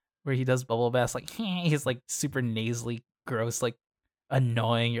where he does Bubble Bass, like he's like super nasally, gross, like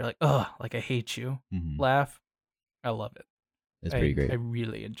annoying. You're like, oh, like I hate you. Mhm. Laugh. I love it. It's pretty great. I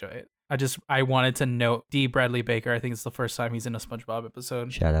really enjoy it. I wanted to note D. Bradley Baker. I think it's the first time he's in a SpongeBob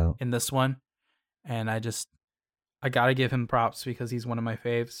episode Shout out. in this one, and I gotta give him props because he's one of my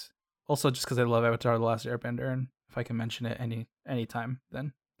faves. Also, just because I love Avatar: The Last Airbender, and if I can mention it any time,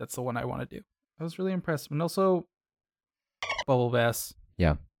 then that's the one I want to do. I was really impressed, and also Bubble Bass.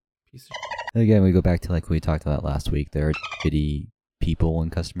 Yeah. Piece of And again, we go back to like we talked about last week. There are shitty people in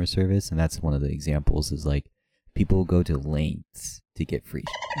customer service, and that's one of the examples. Is like people go to lengths to get free.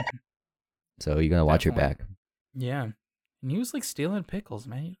 So you gotta watch your back. Yeah, and he was like stealing pickles,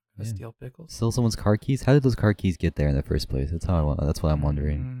 man. You gotta Yeah. steal pickles. Steal someone's car keys. How did those car keys get there in the first place? That's That's what I'm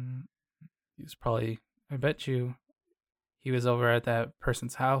wondering. He was probably. I bet you, he was over at that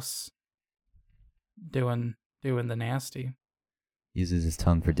person's house, doing the nasty. Uses his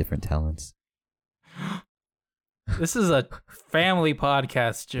tongue for different talents. This is a family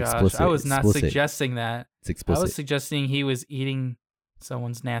podcast, Josh. Explicit, I was not explicit. suggesting that. It's I explicit. was suggesting he was eating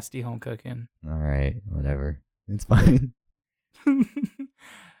someone's nasty home cooking. All right, whatever. It's fine.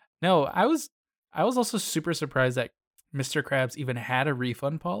 No, I was also super surprised that Mr. Krabs even had a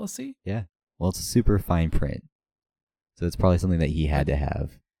refund policy. Yeah. Well, it's a super fine print, so it's probably something that he had to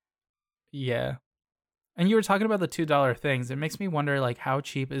have. Yeah. And you were talking about the $2 things. It makes me wonder, like, how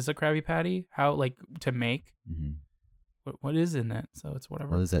cheap is a Krabby Patty? How, like, to make? Mm-hmm. What is in it? So it's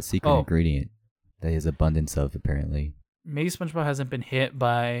whatever. What is that secret ingredient that he has abundance of, apparently? Maybe SpongeBob hasn't been hit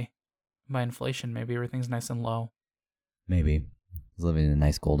by inflation. Maybe everything's nice and low. Maybe. He's living in a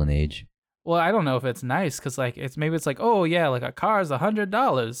nice golden age. Well, I don't know if it's nice because, like, it's like, oh yeah, like a car is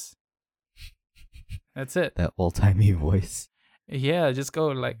 $100. That's it. That old-timey voice. Yeah, just go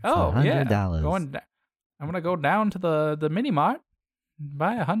like, It's oh yeah, $100. I'm gonna go down to the mini mart,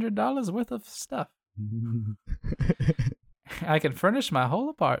 buy $100 worth of stuff. I can furnish my whole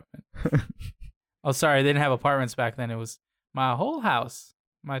apartment. Oh, sorry, they didn't have apartments back then. It was my whole house,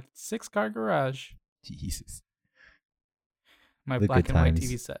 my 6-car garage, Jesus. my The black good and white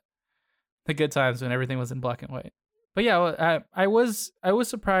times. TV set. The good times when everything was in black and white. But yeah, I was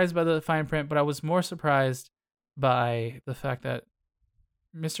surprised by the fine print, but I was more surprised by the fact that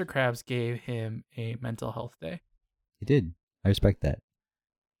Mr. Krabs gave him a mental health day. He did. I respect that.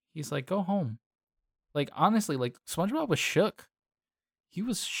 He's like, go home. Like, honestly, like, SpongeBob was shook. He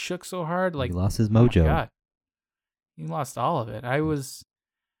was shook so hard, like, he lost his oh my mojo. God. He lost all of it.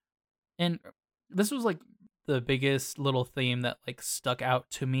 And this was, like, the biggest little theme that, like, stuck out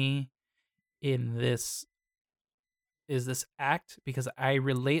to me in this act, because I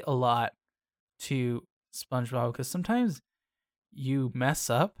relate a lot to SpongeBob, because sometimes you mess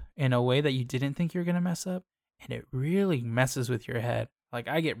up in a way that you didn't think you were going to mess up, and it really messes with your head. Like,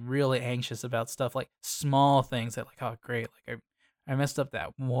 I get really anxious about stuff, like small things that, like, oh, great. Like, I messed up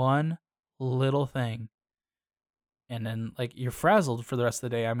that one little thing. And then, like, you're frazzled for the rest of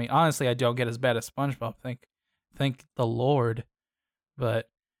the day. I mean, honestly, I don't get as bad as SpongeBob. Thank the Lord. But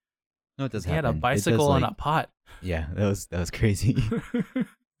No, it does he had happen. a bicycle and a pot. Yeah, that was crazy.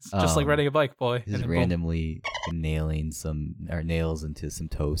 It's just like riding a bike, boy. Just And then boom. randomly nailing some nails into some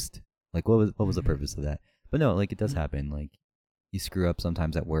toast. Like, what was the purpose of that? But no, like, it does happen. Like, you screw up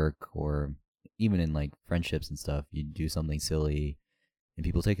sometimes at work, or even in like friendships and stuff. You do something silly, and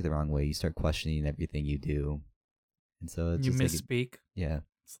people take it the wrong way. You start questioning everything you do, and so it's You just like misspeak. yeah,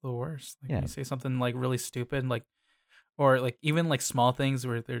 It's the worst. Like, Yeah. you say something like really stupid, like, or like even like small things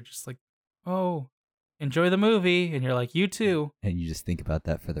where they're just like, "Oh, enjoy the movie," and you're like, "You too." and you just think about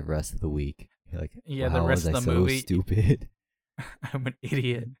that for the rest of the week. You're like, Yeah, wow, the rest was of I the so movie- stupid. I'm an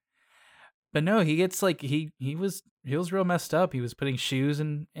idiot. But no, he gets like he was real messed up. He was putting shoes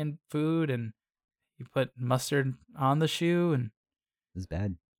in food, and he put mustard on the shoe, and It's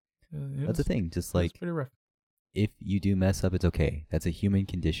bad. it That's the was- thing. Just it was like, pretty rough. if you do mess up, it's okay. That's a human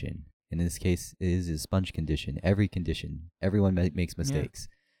condition. In this case, it is a sponge condition. Everyone makes mistakes.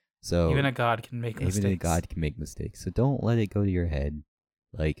 So Even a god can make mistakes. even a god can make mistakes. So don't let it go to your head.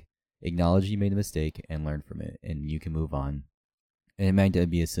 Like, acknowledge you made a mistake and learn from it, and you can move on. And it might not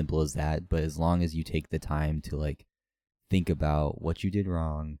be as simple as that, but as long as you take the time to like think about what you did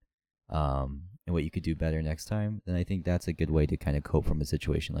wrong, and what you could do better next time, then I think that's a good way to kind of cope from a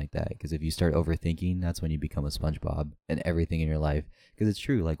situation like that. Because if you start overthinking, that's when you become a SpongeBob and everything in your life. Because it's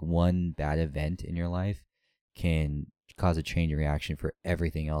true, like, one bad event in your life can cause a chain reaction for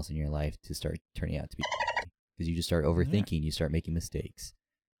everything else in your life to start turning out to be. Because you just start overthinking, you start making mistakes.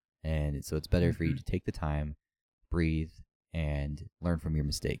 And so it's better for you to take the time, breathe, and learn from your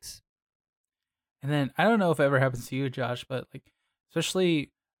mistakes. And then I don't know if it ever happens to you, Josh, but like,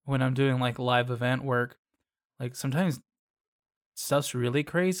 especially when I'm doing like live event work, like sometimes stuff's really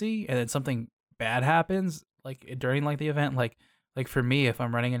crazy, and then something bad happens like during like the event. Like like for me, if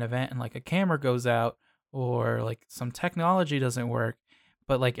I'm running an event and like a camera goes out or like some technology doesn't work,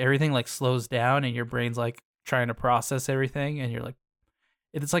 but like everything like slows down and your brain's like trying to process everything, and you're like,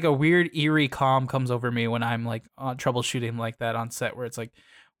 it's like a weird eerie calm comes over me when I'm like troubleshooting like that on set, where it's like,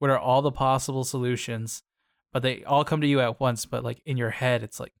 what are all the possible solutions, but they all come to you at once, but like in your head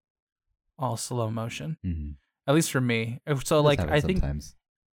it's like all slow motion. Mm-hmm. At least for me. So like I think sometimes.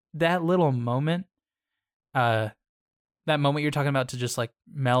 that little moment, that moment you're talking about to just like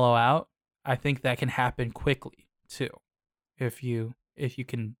mellow out, I think that can happen quickly too, if you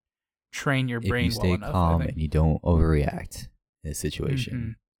can train your If brain you stay well enough. I calm think. and you don't overreact in a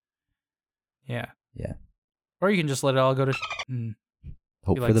situation. Yeah. Yeah. Or you can just let it all go to and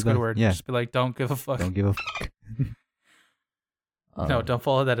Hope be for like the best. Squidward. Yeah. Just be like, don't give a fuck. Don't give a fuck. No, don't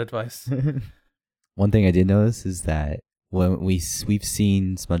follow that advice. One thing I did notice is that when we've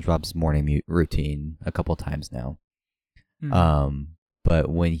seen SpongeBob's morning routine a couple times now. Mhm. But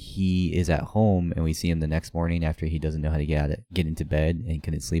when he is at home and we see him the next morning after he doesn't know how to get into bed and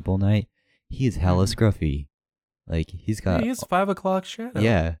couldn't sleep all night, he is hella scruffy. Like he's got He is 5 o'clock shadow.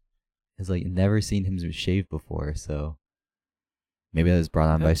 yeah. It's like never seen him shave before, so maybe that was brought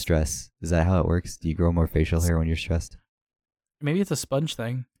on by stress. Is that how it works? Do you grow more facial hair when you're stressed? Maybe it's a sponge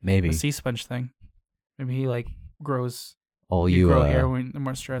thing. Maybe. A sea sponge thing. Maybe he like grows. All You you grow hair when you're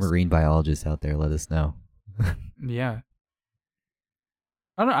more stressed. marine biologists out there, let us know. Yeah.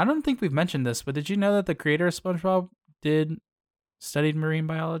 I don't think we've mentioned this, but did you know that the creator of SpongeBob studied marine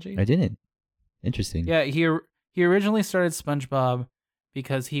biology? I didn't. Interesting. Yeah, he originally started SpongeBob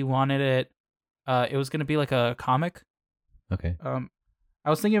because he wanted it. It was gonna be like a comic. Okay. I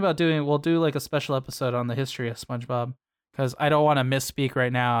was thinking about we'll do like a special episode on the history of SpongeBob, because I don't want to misspeak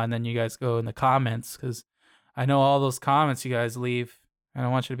right now and then you guys go in the comments, because I know all those comments you guys leave. I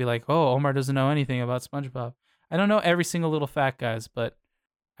don't want you to be like, oh, Omar doesn't know anything about SpongeBob. I don't know every single little fact, guys, but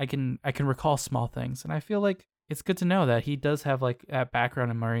I can recall small things, and I feel like it's good to know that he does have like that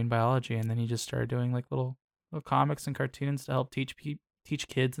background in marine biology, and then he just started doing like little comics and cartoons to help teach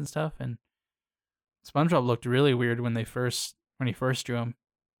kids and stuff. And SpongeBob looked really weird when he first drew him,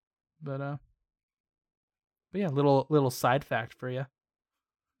 but yeah, little side fact for you.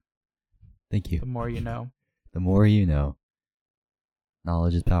 Thank you. The more you know. The more you know.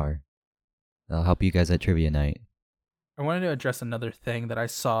 Knowledge is power. That'll help you guys at trivia night. I wanted to address another thing that I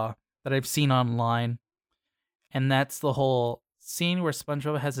saw that I've seen online, and that's the whole scene where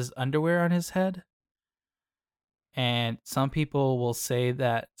SpongeBob has his underwear on his head. And some people will say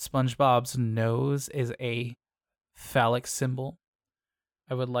that SpongeBob's nose is a phallic symbol.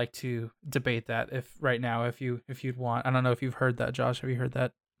 I would like to debate that if you'd want. I don't know if you've heard that, Josh. Have you heard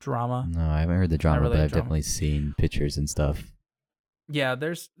that drama? No, I haven't heard the drama, really but a I've drama. definitely seen pictures and stuff. Yeah,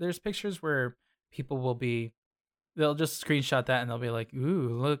 there's pictures where people they'll just screenshot that and they'll be like, "Ooh,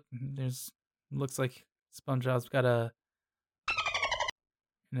 look, looks like SpongeBob's got a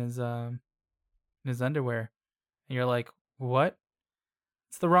in his underwear," and you're like, "What?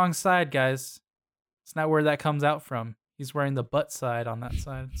 It's the wrong side, guys. It's not where that comes out from. He's wearing the butt side on that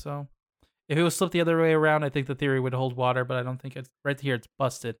side." So, if it was flipped the other way around, I think the theory would hold water, but I don't think it's right here. It's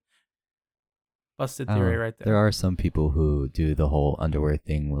busted. Busted theory right there. There are some people who do the whole underwear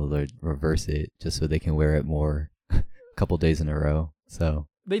thing where they reverse it just so they can wear it more a couple days in a row. So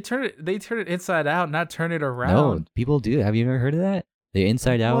They turn it inside out, not turn it around. no, people do. Have you ever heard of that? They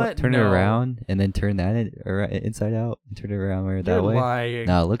inside out, What? turn it No. around, and then turn that inside out and turn it around wear it that You're way. lying.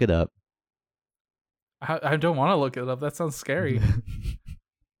 No, look it up. I don't want to look it up. That sounds scary.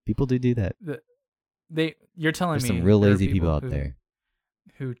 People do that. You're telling There's me some real there are lazy people out who- there.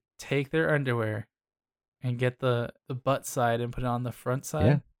 who take their underwear and get the butt side and put it on the front side.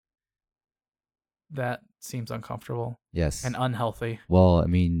 Yeah. That seems uncomfortable Yes. and unhealthy. Well, I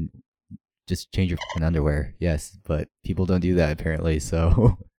mean, just change your fucking underwear. Yes, but people don't do that apparently.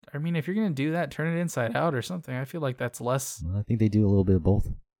 So I mean, if you're gonna do that, turn it inside out or something. I feel like that's less. well, I think they do a little bit of both.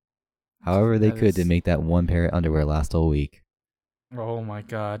 However, they That could to is- make that one pair of underwear last all week. Oh my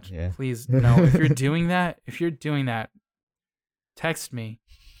god! Yeah. Please no. If you're doing that, text me.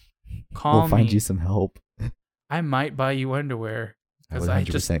 Call We'll find me. you some help. I might buy you underwear. I would 'Cause I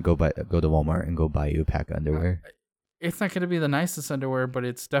 100% go to Walmart and go buy you a pack of underwear. It's not gonna be the nicest underwear, but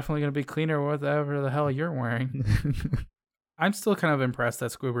it's definitely gonna be cleaner whatever the hell you're wearing. I'm still kind of impressed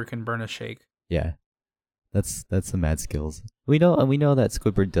that Squidward can burn a shake. Yeah, that's some mad skills. We know that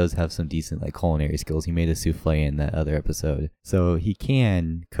Squidward does have some decent like culinary skills. He made a souffle in that other episode, so he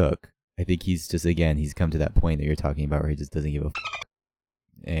can cook. I think he's come to that point that you're talking about where he just doesn't give a f.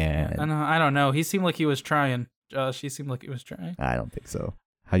 And I don't know. He seemed like he was trying. Josh, he seemed like he was trying. I don't think so.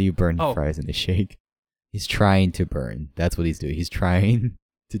 How do you burn Oh. fries in a shake? He's trying to burn. That's what he's doing. He's trying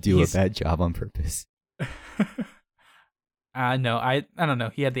to do He's- a bad job on purpose. No, I don't know.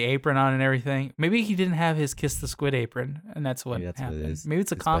 He had the apron on and everything. Maybe he didn't have his kiss the squid apron, and that's what Maybe that's what happened. it is. Maybe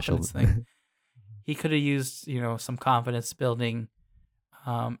it's a His special- confidence thing. He could have used, some confidence building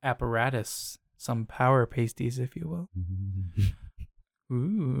apparatus, some power pasties, if you will.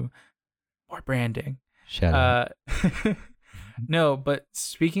 Ooh, more branding. Shut up. No, but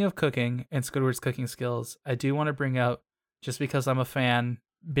speaking of cooking and Squidward's cooking skills, I do want to bring up, just because I'm a fan,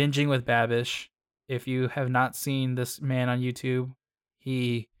 Binging with Babish. If you have not seen this man on YouTube,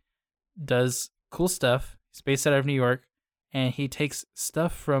 he does cool stuff. He's based out of New York, and he takes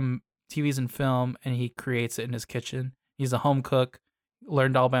stuff from TVs and film, and he creates it in his kitchen. He's a home cook,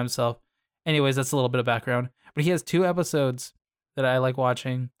 learned all by himself. Anyways, that's a little bit of background. But he has 2 episodes that I like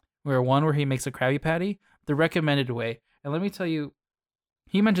watching, where he makes a Krabby Patty the recommended way. And let me tell you,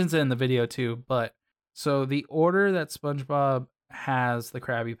 he mentions it in the video too, but so the order that SpongeBob has the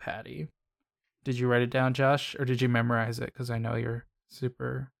Krabby Patty, did you write it down, Josh, or did you memorize it? Because I know you're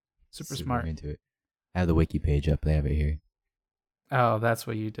super smart. Into it. I have the wiki page up. They have it here. Oh, that's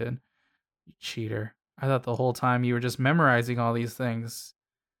what you did. You cheater. I thought the whole time you were just memorizing all these things.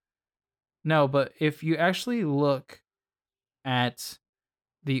 No, but if you actually look at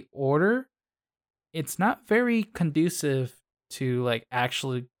the order, it's not very conducive to like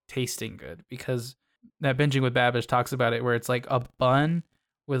actually tasting good, because that Binging with Babish talks about it, where it's like a bun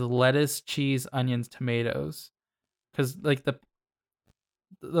with lettuce, cheese, onions, tomatoes. Because like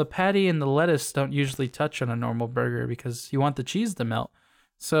the patty and the lettuce don't usually touch on a normal burger because you want the cheese to melt.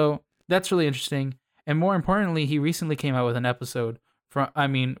 So that's really interesting. And more importantly, he recently came out with an episode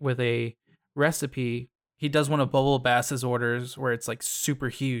with a recipe. He does one of Bubble Bass's orders where it's like super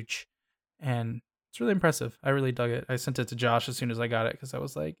huge, and it's really impressive. I really dug it. I sent it to Josh as soon as I got it because I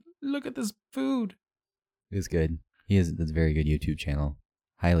was like, look at this food. It was good. He has a very good YouTube channel.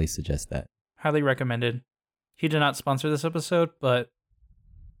 Highly suggest that. Highly recommended. He did not sponsor this episode, but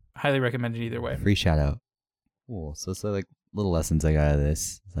highly recommended either way. Free shout out. Cool. So like little lessons I got out of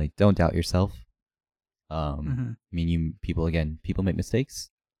this. It's like, don't doubt yourself. I mean, people make mistakes,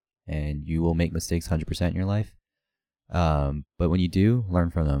 and you will make mistakes 100% in your life. But when you do,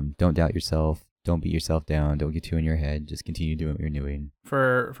 learn from them. Don't doubt yourself. Don't beat yourself down. Don't get too in your head. Just continue doing what you're doing.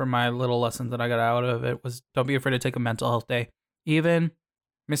 For my little lesson that I got out of it was, don't be afraid to take a mental health day. Even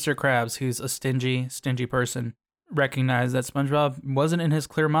Mr. Krabs, who's a stingy person, recognized that SpongeBob wasn't in his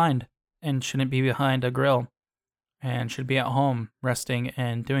clear mind and shouldn't be behind a grill and should be at home resting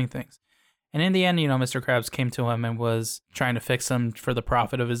and doing things. And in the end, Mr. Krabs came to him and was trying to fix him for the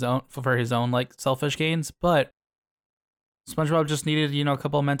profit of his own, for his own like selfish gains. But SpongeBob just needed, a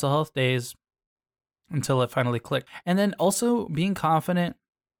couple of mental health days until it finally clicked. And then also being confident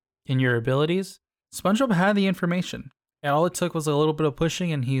in your abilities. SpongeBob had the information. And all it took was a little bit of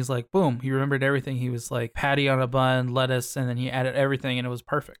pushing, and he's like, boom, he remembered everything. He was like, patty on a bun, lettuce, and then he added everything, and it was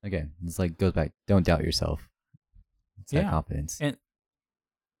perfect. Again, it's like, goes back, don't doubt yourself. It's that confidence. And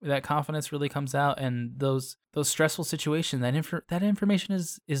that confidence really comes out, and those stressful situations, that information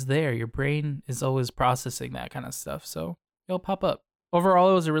is there. Your brain is always processing that kind of stuff, so it'll pop up.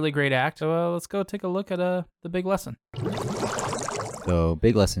 Overall, it was a really great act. So let's go take a look at the big lesson. So,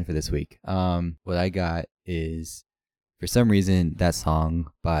 big lesson for this week. What I got is, for some reason, that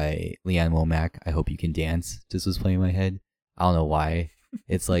song by Leanne Womack, I Hope You Can Dance, just was playing in my head. I don't know why.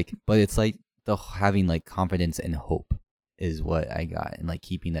 It's like the having like confidence and hope is what I got. And like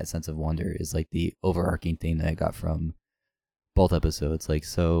keeping that sense of wonder is like the overarching thing that I got from both episodes. Like,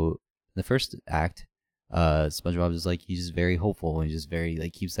 so the first act, SpongeBob is like, he's just very hopeful and just very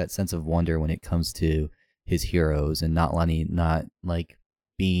like keeps that sense of wonder when it comes to his heroes and not like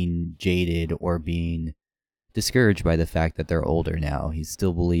being jaded or being discouraged by the fact that they're older now. He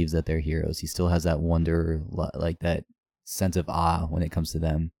still believes that they're heroes. He still has that wonder, like that sense of awe when it comes to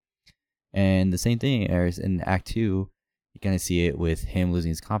them. And the same thing as in Act 2, you kind of see it with him losing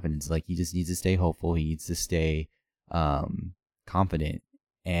his confidence. Like, he just needs to stay hopeful. He needs to stay confident,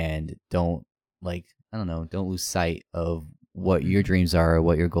 and don't lose sight of what your dreams are or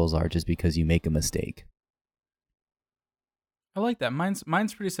what your goals are just because you make a mistake. I like that. Mine's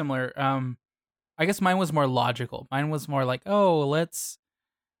pretty similar. I guess mine was more logical. Mine was more like, oh, let's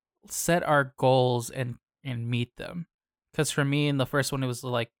set our goals and meet them. Because for me, in the first one, it was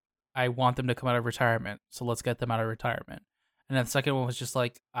like, I want them to come out of retirement, so let's get them out of retirement. And then the second one was just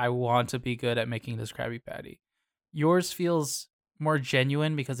like, I want to be good at making this Krabby Patty. Yours feels more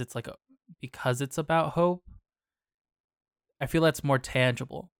genuine because it's like because it's about hope. I feel that's more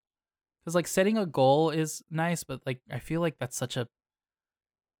tangible. Because like setting a goal is nice, but like I feel like that's such a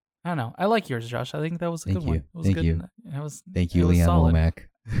I don't know. I like yours, Josh. I think that was a Thank good you. one. It was Thank good. you. It was. Thank you, it was Leon solid.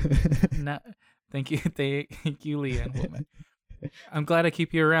 Womack. No, thank you, thank you, Leanne Womack. I'm glad I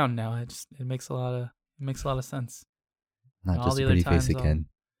keep you around now. It makes a lot of sense. Not all just the a other pretty face times again.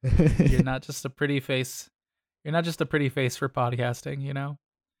 You're not just a pretty face. You're not just a pretty face for podcasting, you know,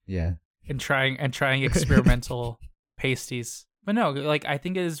 Yeah. and trying experimental pasties. But no, like I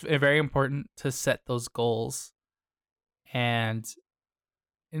think it is very important to set those goals, and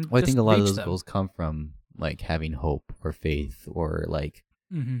Well, I just think a lot of reach those them. goals come from like having hope or faith or like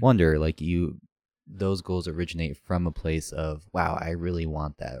Mm-hmm. wonder. Like those goals originate from a place of, wow, I really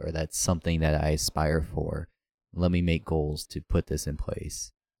want that, or that's something that I aspire for. Let me make goals to put this in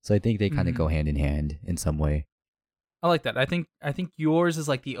place. So I think they kind of Mm-hmm. go hand in hand in some way. I like that. I think yours is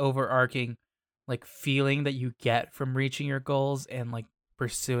like the overarching like feeling that you get from reaching your goals and like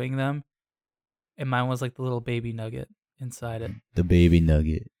pursuing them. And mine was like the little baby nugget inside it. The baby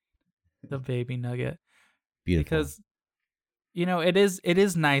nugget. The baby nugget. Beautiful. Because you know, it is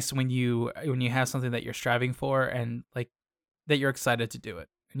nice when you have something that you're striving for and like that you're excited to do it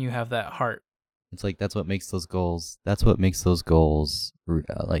and you have that heart. It's like that's what makes those goals. That's what makes those goals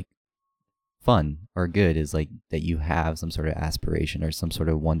like fun or good, is like that you have some sort of aspiration or some sort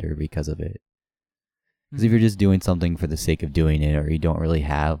of wonder because of it. Because if you're just doing something for the sake of doing it, or you don't really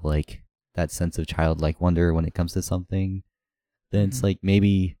have like that sense of childlike wonder when it comes to something, then it's Mhm. like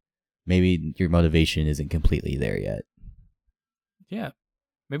maybe your motivation isn't completely there yet. Yeah.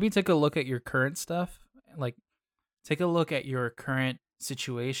 Maybe take a look at your current stuff. Like, take a look at your current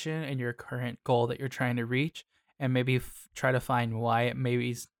situation and your current goal that you're trying to reach, and maybe try to find why it maybe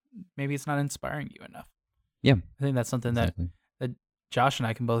it's not inspiring you enough. Yeah. I think that's something Exactly. that Josh and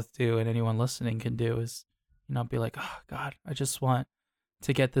I can both do, and anyone listening can do, is, you know, be like, oh God, I just want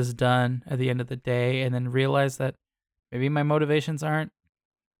to get this done at the end of the day, and then realize that maybe my motivations aren't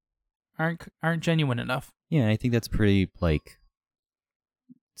genuine enough. Yeah, and I think that's pretty like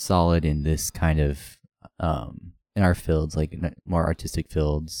solid in this kind of in our fields, like in more artistic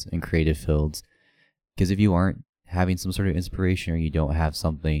fields and creative fields. Because if you aren't having some sort of inspiration, or you don't have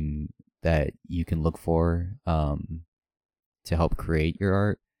something that you can look for to help create your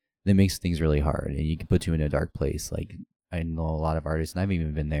art, that makes things really hard, and you can put you in a dark place. Like I know a lot of artists, and I've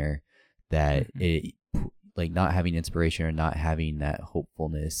even been there, that it like not having inspiration or not having that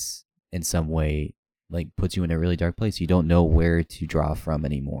hopefulness in some way like puts you in a really dark place. You don't know where to draw from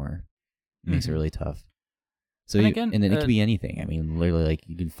anymore. It makes it really tough. So And you, again, and then it could be anything. I mean, literally, like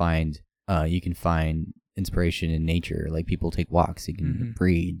you can find inspiration in nature. Like people take walks, you can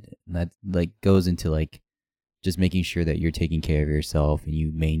read, and that like goes into like just making sure that you're taking care of yourself and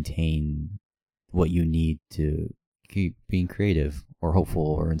you maintain what you need to keep being creative or hopeful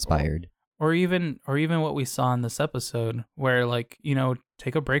or inspired. Or even what we saw in this episode, where like, you know,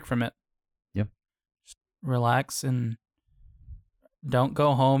 take a break from it. Yep. Just relax and don't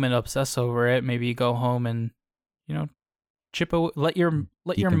go home and obsess over it. Maybe go home and, you know, let your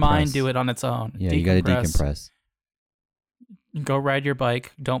mind do it on its own. Yeah, you got to decompress. Go ride your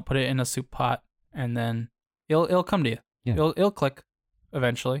bike. Don't put it in a soup pot, and then it'll come to you. Yeah. It'll click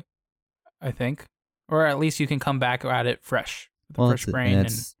eventually, I think, or at least you can come back at it fresh. Well,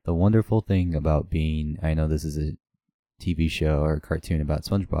 that's the wonderful thing about being, I know this is a TV show or a cartoon about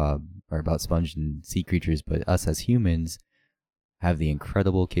SpongeBob or about sponge and sea creatures, but us as humans have the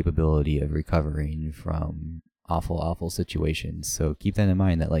incredible capability of recovering from awful situations. So keep that in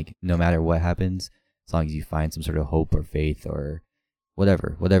mind, that like no matter what happens, as long as you find some sort of hope or faith or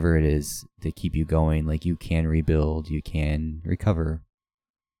whatever it is to keep you going, like you can rebuild, you can recover.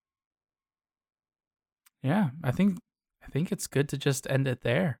 Yeah, I think it's good to just end it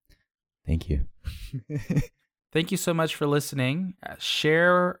there. Thank you. Thank you so much for listening.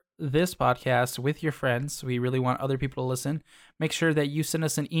 Share this podcast with your friends. We really want other people to listen. Make sure that you send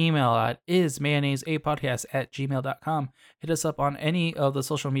us an email at ismayonnaiseapodcast@gmail.com. Hit us up on any of the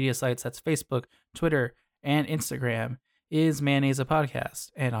social media sites. That's Facebook, Twitter, and Instagram. Is Mayonnaise a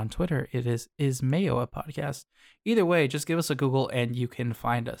Podcast? And on Twitter, it is Mayo a Podcast? Either way, just give us a Google and you can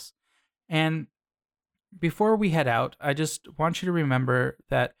find us. And before we head out, I just want you to remember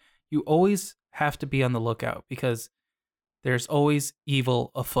that you always have to be on the lookout, because there's always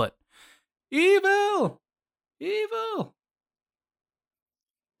evil afoot. Evil! Evil!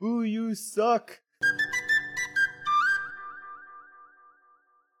 Ooh, you suck.